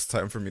the best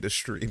time for me to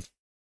stream.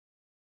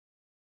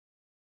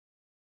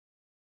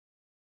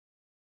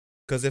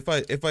 Because if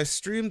I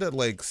streamed at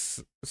like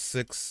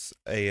 6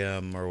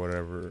 a.m. or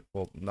whatever,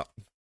 well,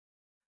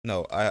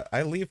 no,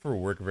 I leave for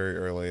work very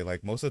early.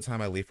 Like most of the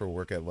time, I leave for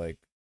work at like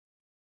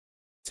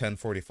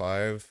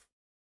 10:45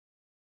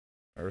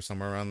 or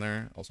somewhere around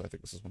there. Also, I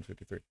think this is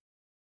 153.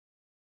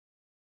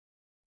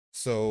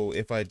 So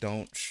if I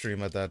don't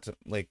stream at that,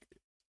 like,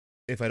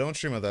 if I don't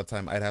stream at that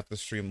time, I'd have to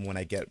stream when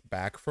I get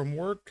back from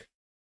work,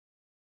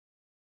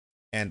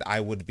 and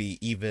I would be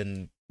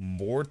even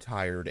more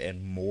tired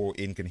and more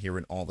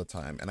incoherent all the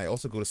time. And I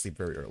also go to sleep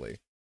very early.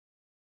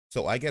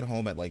 So I get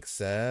home at like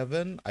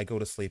 7. I go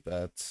to sleep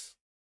at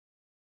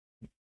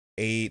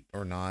 8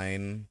 or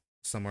 9,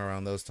 somewhere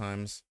around those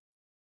times.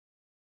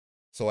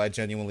 So I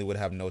genuinely would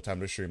have no time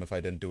to stream if I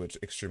didn't do it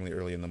extremely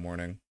early in the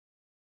morning.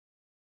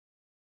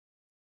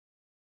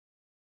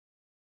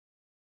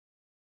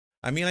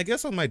 I mean, I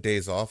guess on my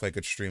days off, I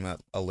could stream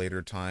at a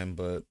later time,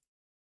 but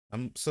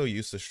I'm so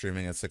used to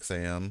streaming at 6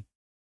 a.m.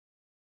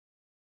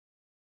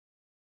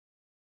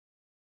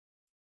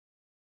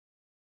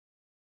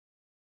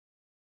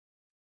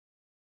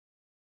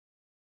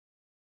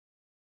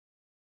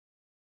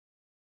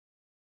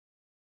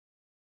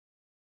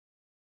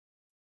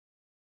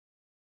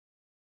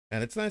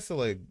 And it's nice to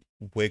like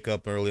wake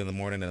up early in the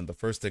morning and the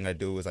first thing I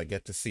do is I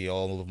get to see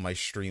all of my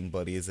stream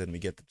buddies and we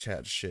get to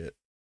chat shit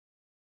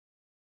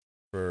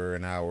for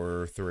an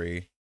hour or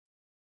three.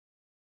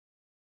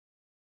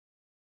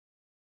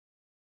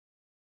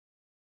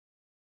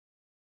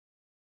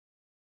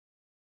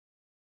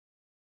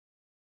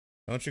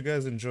 Don't you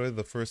guys enjoy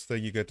the first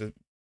thing you get to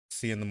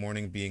see in the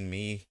morning being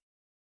me?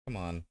 Come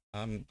on.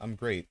 I'm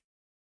great.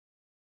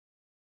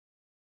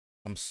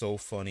 I'm so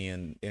funny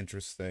and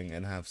interesting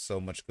and have so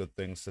much good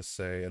things to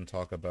say and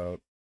talk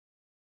about.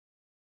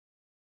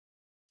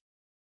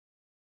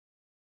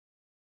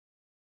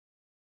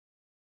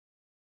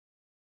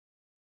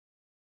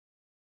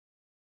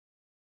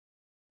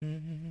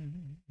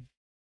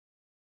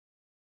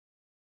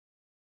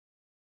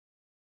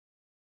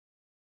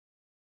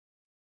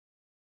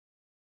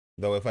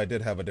 Though if I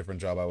did have a different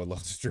job, I would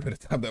love to stream at a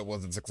time that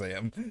wasn't 6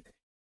 a.m.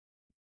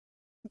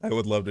 I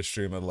would love to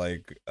stream at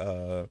like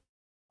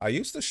I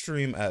used to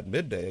stream at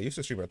midday. I used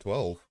to stream at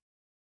 12.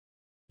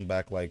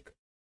 Back like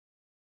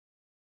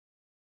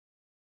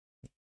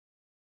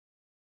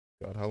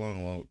God, how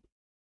long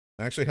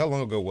actually how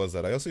long ago was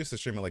that? I also used to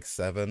stream at like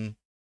 7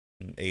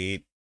 and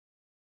 8.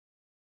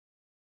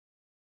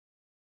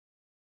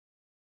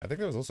 I think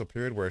there was also a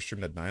period where I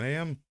streamed at 9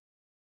 a.m.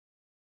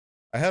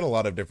 I had a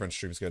lot of different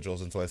stream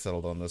schedules until I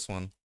settled on this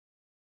one.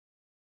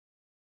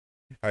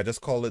 I just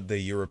call it the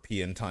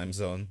European time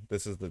zone.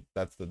 That's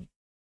the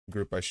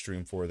group I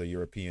stream for, the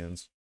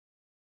Europeans.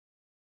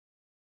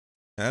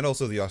 And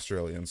also the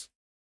Australians.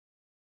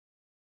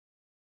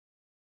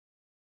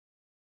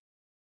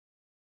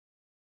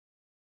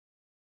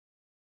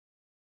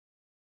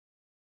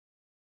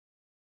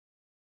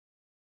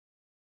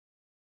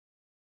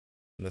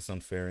 This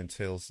unfair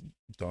entails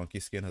donkey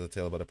skin has a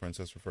tale about a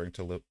princess referring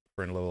to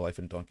prefer to live a life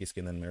in donkey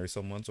skin and marry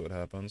someone, so it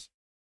happens.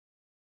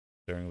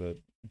 During the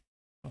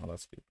oh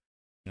that's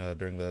cute.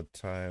 During the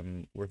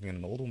time working in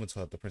an old woman's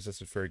hut, the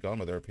princess's fairy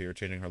godmother appeared,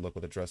 changing her look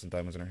with a dress and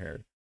diamonds in her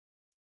hair.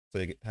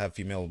 So you have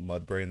female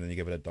mud brain, then you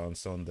give it a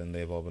dawnstone, then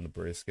they evolve into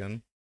bray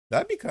skin.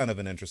 That'd be kind of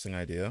an interesting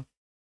idea.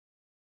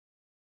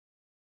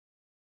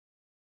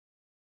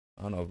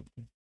 I don't know.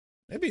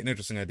 It'd be an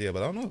interesting idea,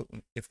 but I don't know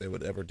if they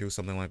would ever do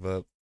something like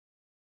that.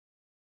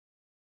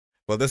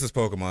 But this is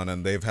Pokemon,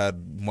 and they've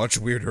had much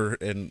weirder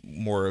and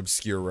more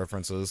obscure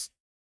references.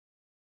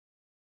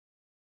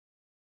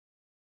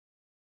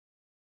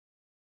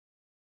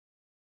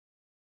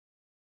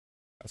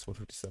 That's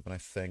 157, I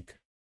think.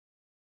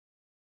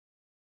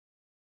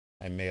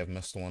 I may have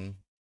missed one.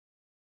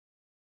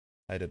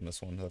 I did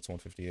miss one. That's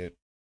 158.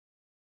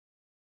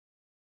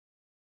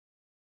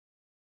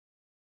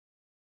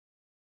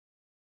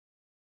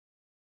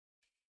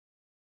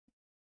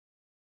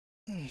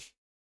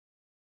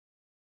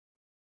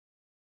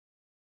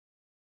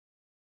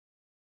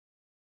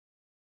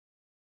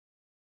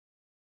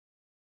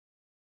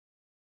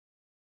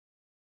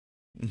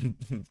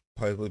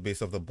 Probably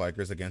based off the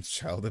Bikers Against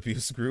Child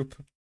Abuse group.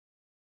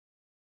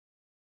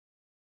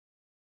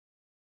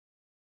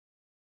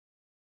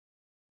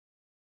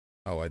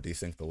 Oh, I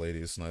desync the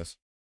ladies. Nice.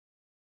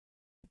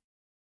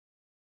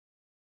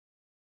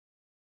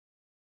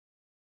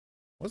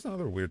 What's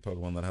another weird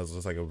Pokemon that has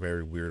just like a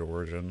very weird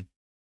origin?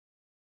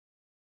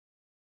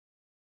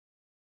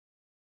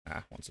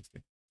 Ah,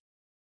 160.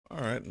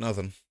 Alright,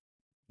 nothing.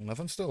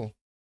 Nothing still.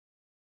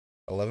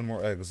 11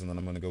 more eggs and then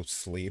I'm gonna go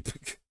sleep.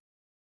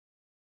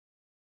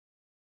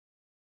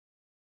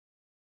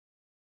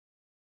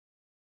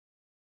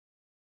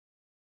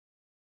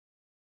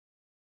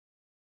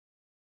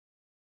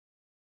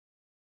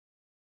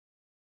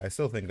 I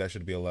still think I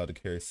should be allowed to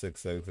carry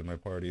 6 eggs in my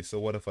party, so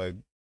what if I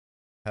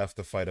have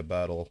to fight a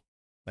battle?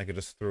 I could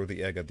just throw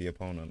the egg at the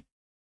opponent.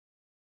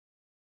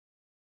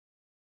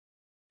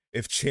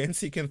 If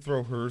Chansey can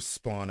throw her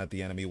spawn at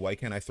the enemy, why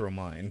can't I throw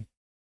mine?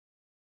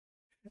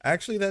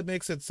 Actually, that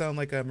makes it sound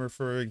like I'm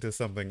referring to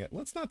something.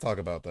 Let's not talk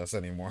about this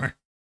anymore.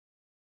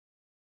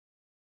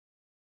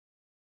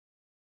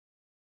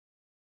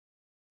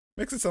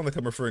 Makes it sound like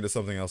I'm referring to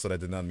something else that I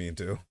did not mean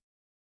to.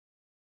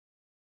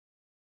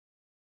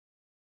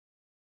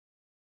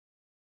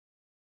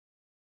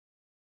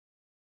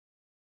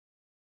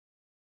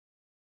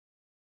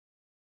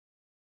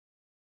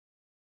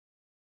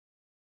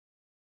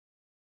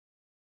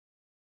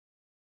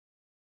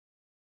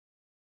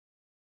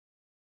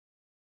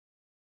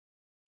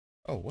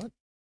 Oh, what?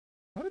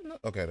 How did not?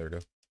 Okay, there we go.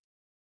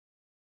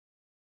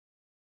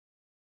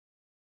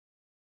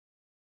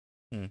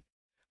 Hmm.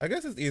 I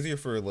guess it's easier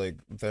for like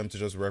them to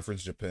just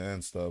reference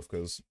Japan stuff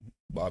because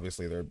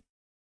obviously they're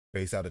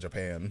based out of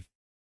Japan.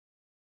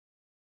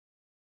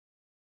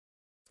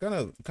 It's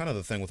kind of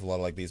the thing with a lot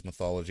of like these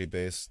mythology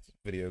based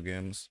video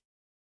games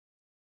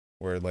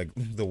where like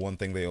the one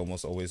thing they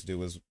almost always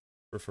do is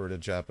refer to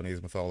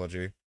Japanese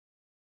mythology.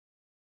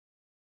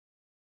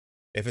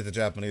 If it's a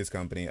Japanese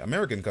company,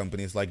 American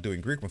companies like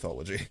doing Greek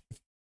mythology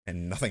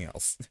and nothing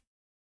else.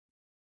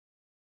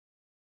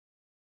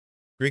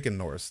 Greek and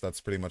Norse,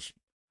 that's pretty much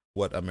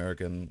what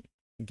American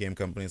game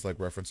companies like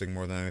referencing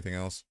more than anything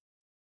else.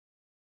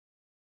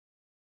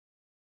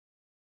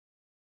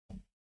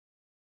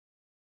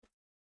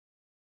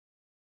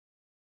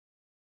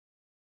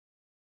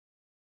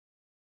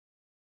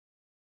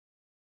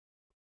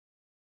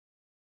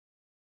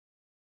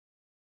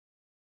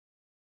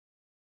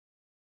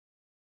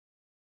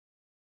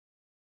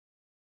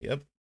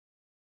 Yep,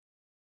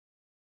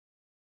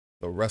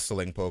 the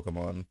wrestling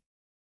Pokemon.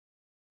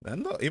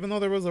 And even though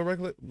there was a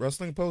regular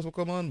wrestling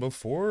Pokemon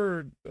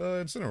before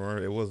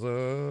Incineroar, it was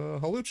a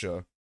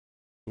Hawlucha,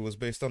 who was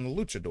based on the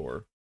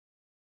Luchador.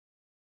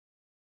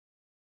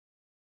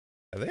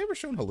 Have they ever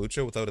shown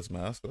Hawlucha without its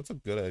mask? That's a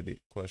good idea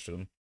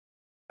question.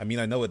 I mean,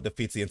 I know it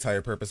defeats the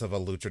entire purpose of a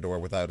luchador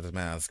without its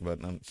mask,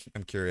 but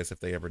I'm curious if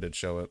they ever did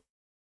show it.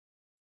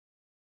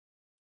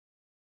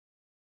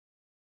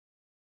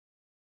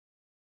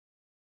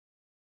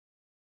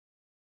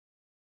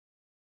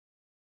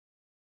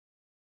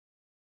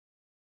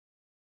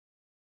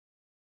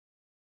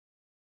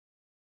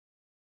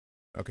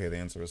 Okay, the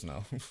answer is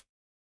no.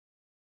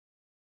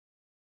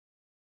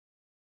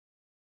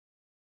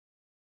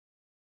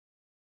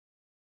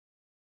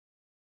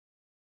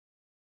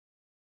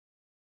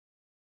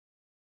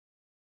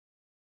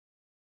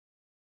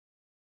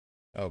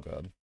 Oh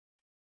god.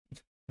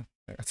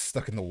 I got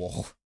stuck in the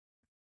wall.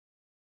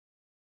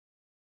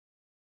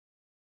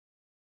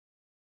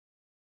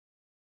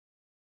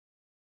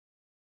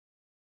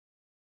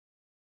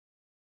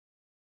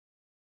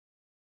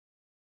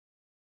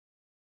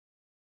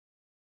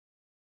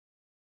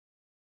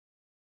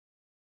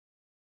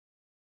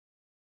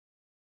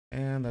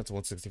 And that's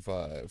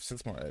 165.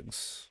 Six more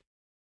eggs.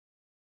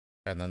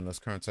 And then this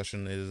current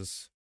session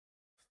is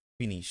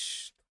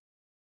finished.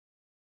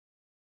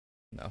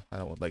 No, I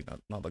don't like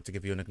not like to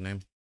give you a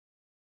nickname.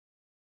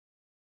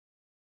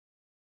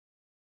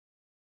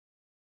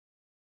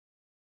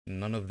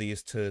 None of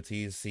these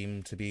turties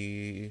seem to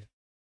be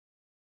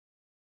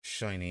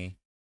shiny.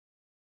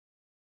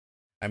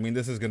 I mean,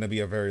 this is gonna be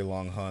a very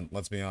long hunt,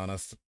 let's be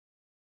honest.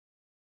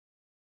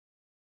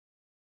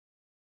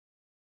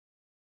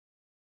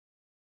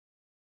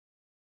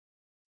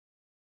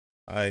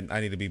 I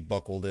need to be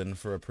buckled in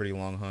for a pretty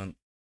long hunt.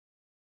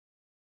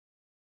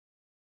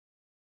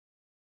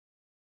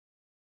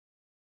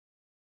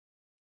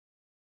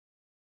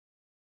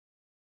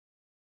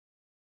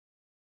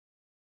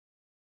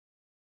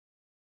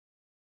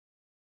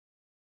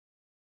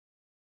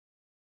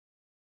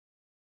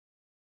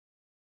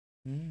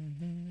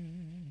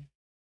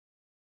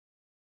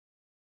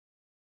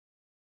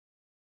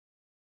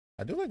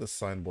 I do like the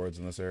signboards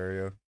in this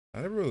area.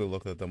 I never really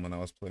looked at them when I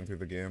was playing through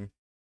the game.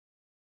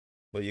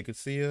 But you could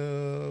see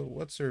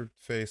what's her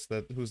face,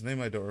 that whose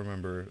name I don't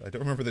remember. I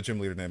don't remember the gym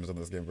leader names in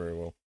this game very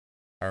well.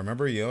 I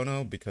remember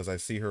Yono because I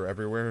see her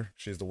everywhere.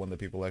 She's the one that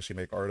people actually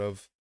make art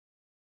of.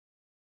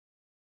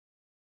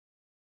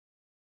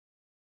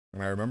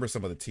 And I remember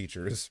some of the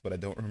teachers, but I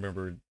don't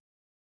remember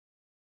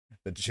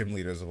the gym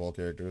leaders of all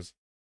characters.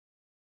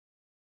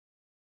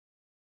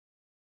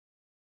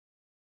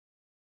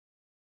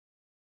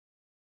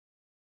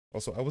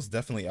 Also, I was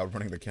definitely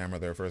outrunning the camera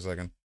there for a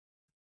second.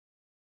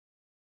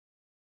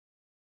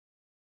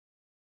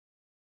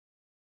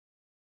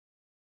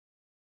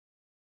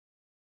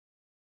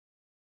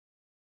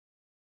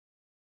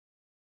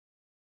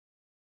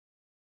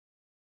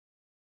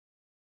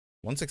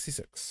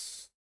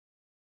 $166.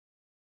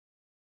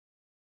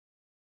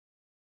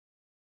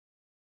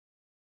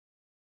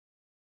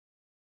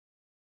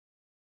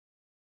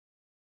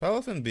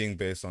 Palafin being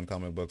based on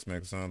comic books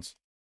makes sense.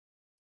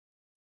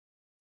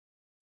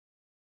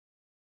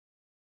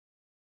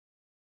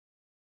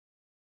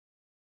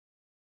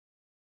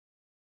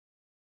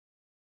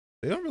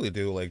 They don't really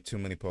do like too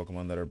many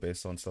Pokemon that are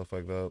based on stuff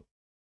like that.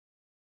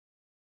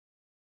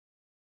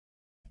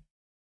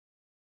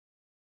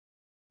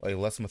 Like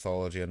less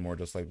mythology and more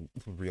just like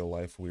real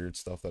life weird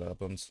stuff that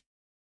happens.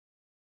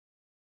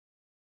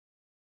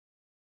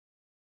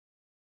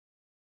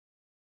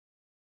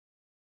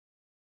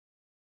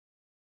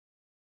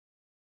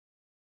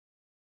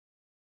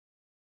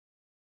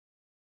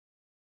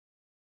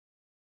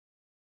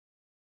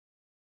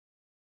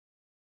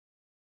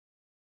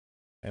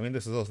 I mean,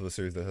 this is also the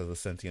series that has a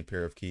sentient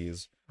pair of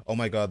keys. Oh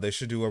my god, they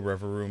should do a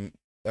Reverum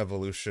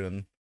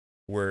evolution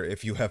where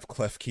if you have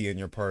Klefki in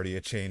your party,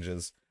 it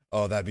changes.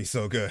 Oh, that'd be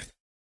so good.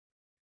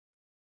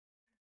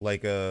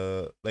 Like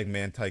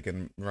Mantike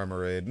and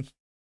Remoraid.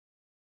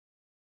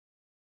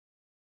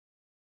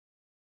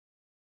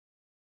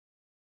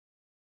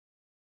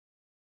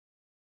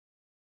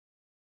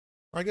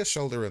 Or I guess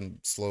Shelter and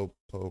Slowpoke.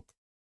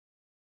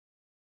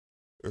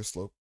 Or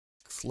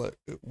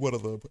one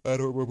of them. I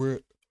don't remember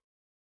it.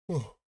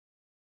 Oh.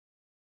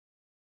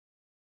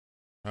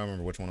 I don't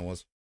remember which one it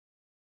was.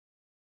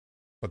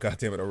 But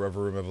goddamn it, a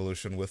Reverum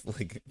evolution with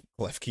like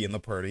Klefki in the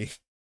party.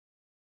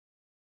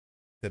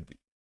 That'd be,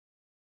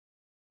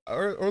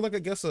 or like I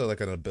guess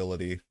like an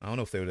ability. I don't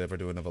know if they would ever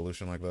do an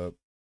evolution like that.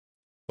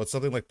 But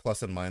something like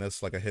plus and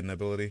minus, like a hidden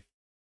ability.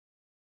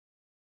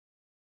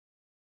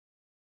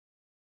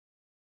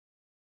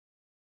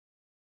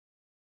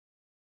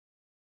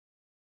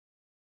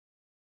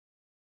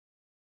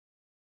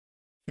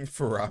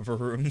 For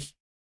Ravaroon.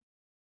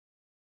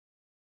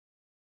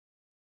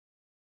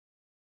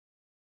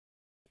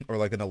 Or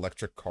like an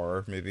electric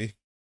car, maybe.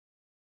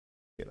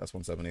 Yeah, that's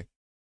 170.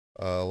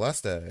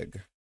 Last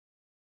egg.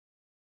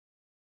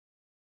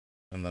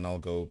 And then I'll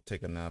go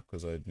take a nap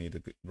because I need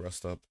to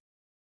rest up.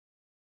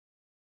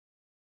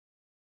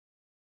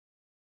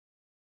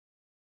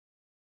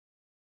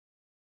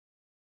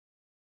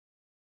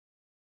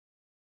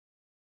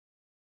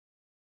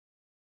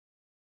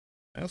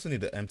 I also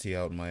need to empty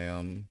out my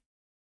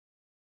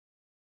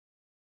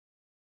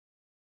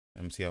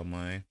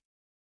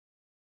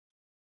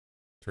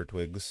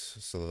turtwigs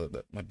so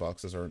that my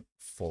boxes aren't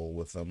full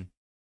with them.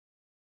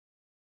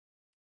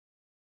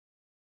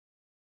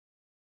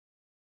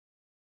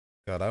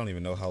 God, I don't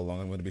even know how long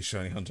I'm going to be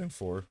shiny hunting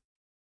for.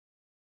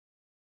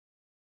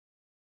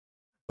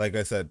 Like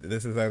I said,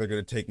 this is either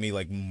going to take me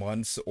like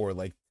months or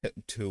like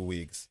 2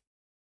 weeks.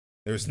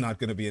 There's not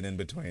going to be an in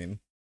between.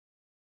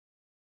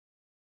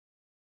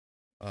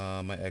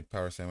 My egg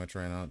power sandwich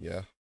ran out.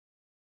 Yeah,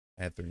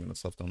 I had 3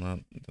 minutes left on that.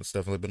 It's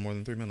definitely been more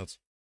than 3 minutes.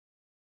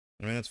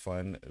 I mean, it's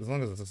fine as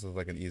long as this is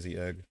like an easy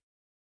egg.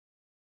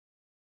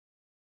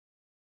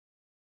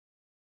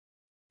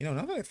 You know,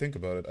 now that I think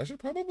about it, I should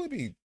probably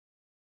be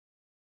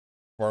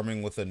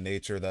farming with a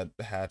nature that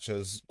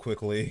hatches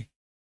quickly.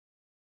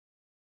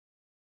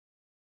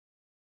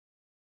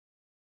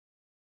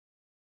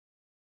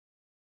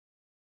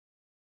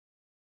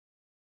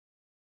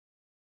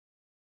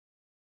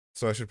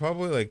 So I should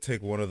probably like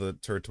take one of the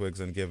turtwigs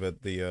and give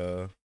it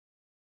the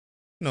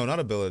no, not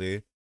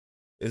ability.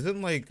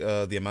 Isn't like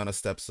the amount of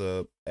steps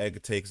a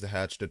egg takes to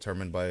hatch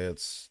determined by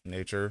its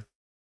nature?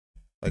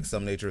 Like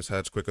some natures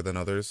hatch quicker than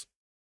others.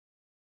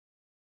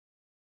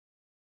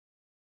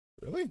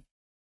 Really?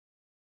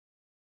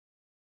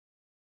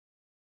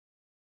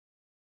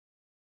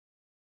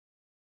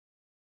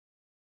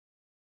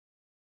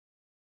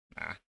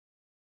 Nah.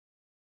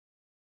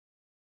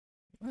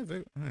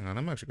 Hang on,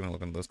 I'm actually gonna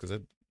look into this because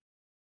it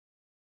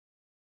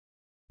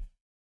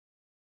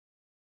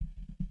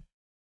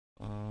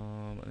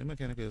any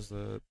mechanic is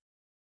the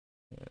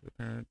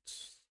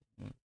parents.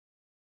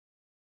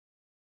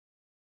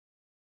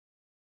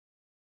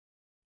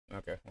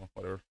 Okay, well,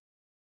 whatever.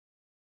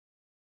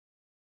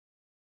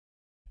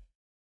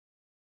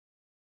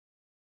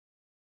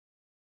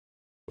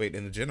 Wait,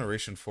 in the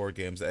Generation 4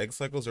 games, the egg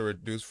cycles are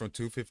reduced from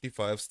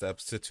 255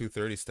 steps to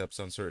 230 steps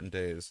on certain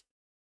days.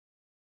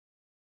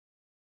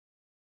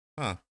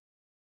 Huh.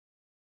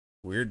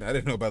 Weird. I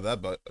didn't know about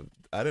that, but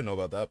I didn't know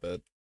about that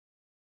bit.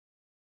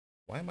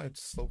 Why am I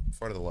so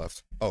far to the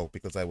left? Oh,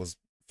 because I was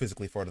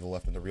physically far to the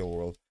left in the real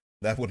world.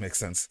 That would make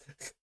sense.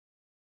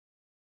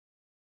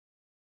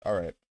 All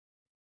right.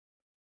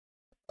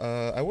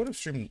 I would have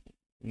streamed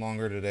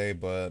longer today,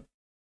 but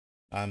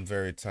I'm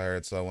very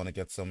tired, so I want to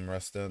get some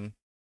rest in.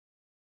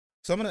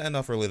 So I'm gonna end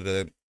off early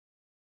today.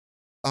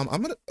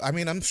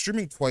 I'm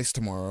streaming twice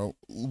tomorrow.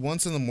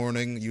 Once in the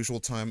morning, usual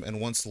time, and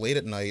once late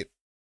at night.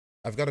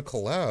 I've got a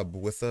collab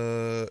with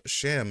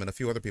Sham and a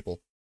few other people.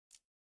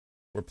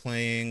 We're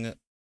playing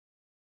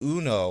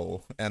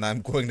Uno, and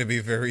I'm going to be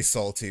very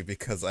salty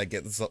because I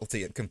get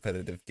salty at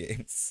competitive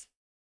games.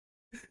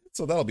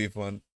 So that'll be fun.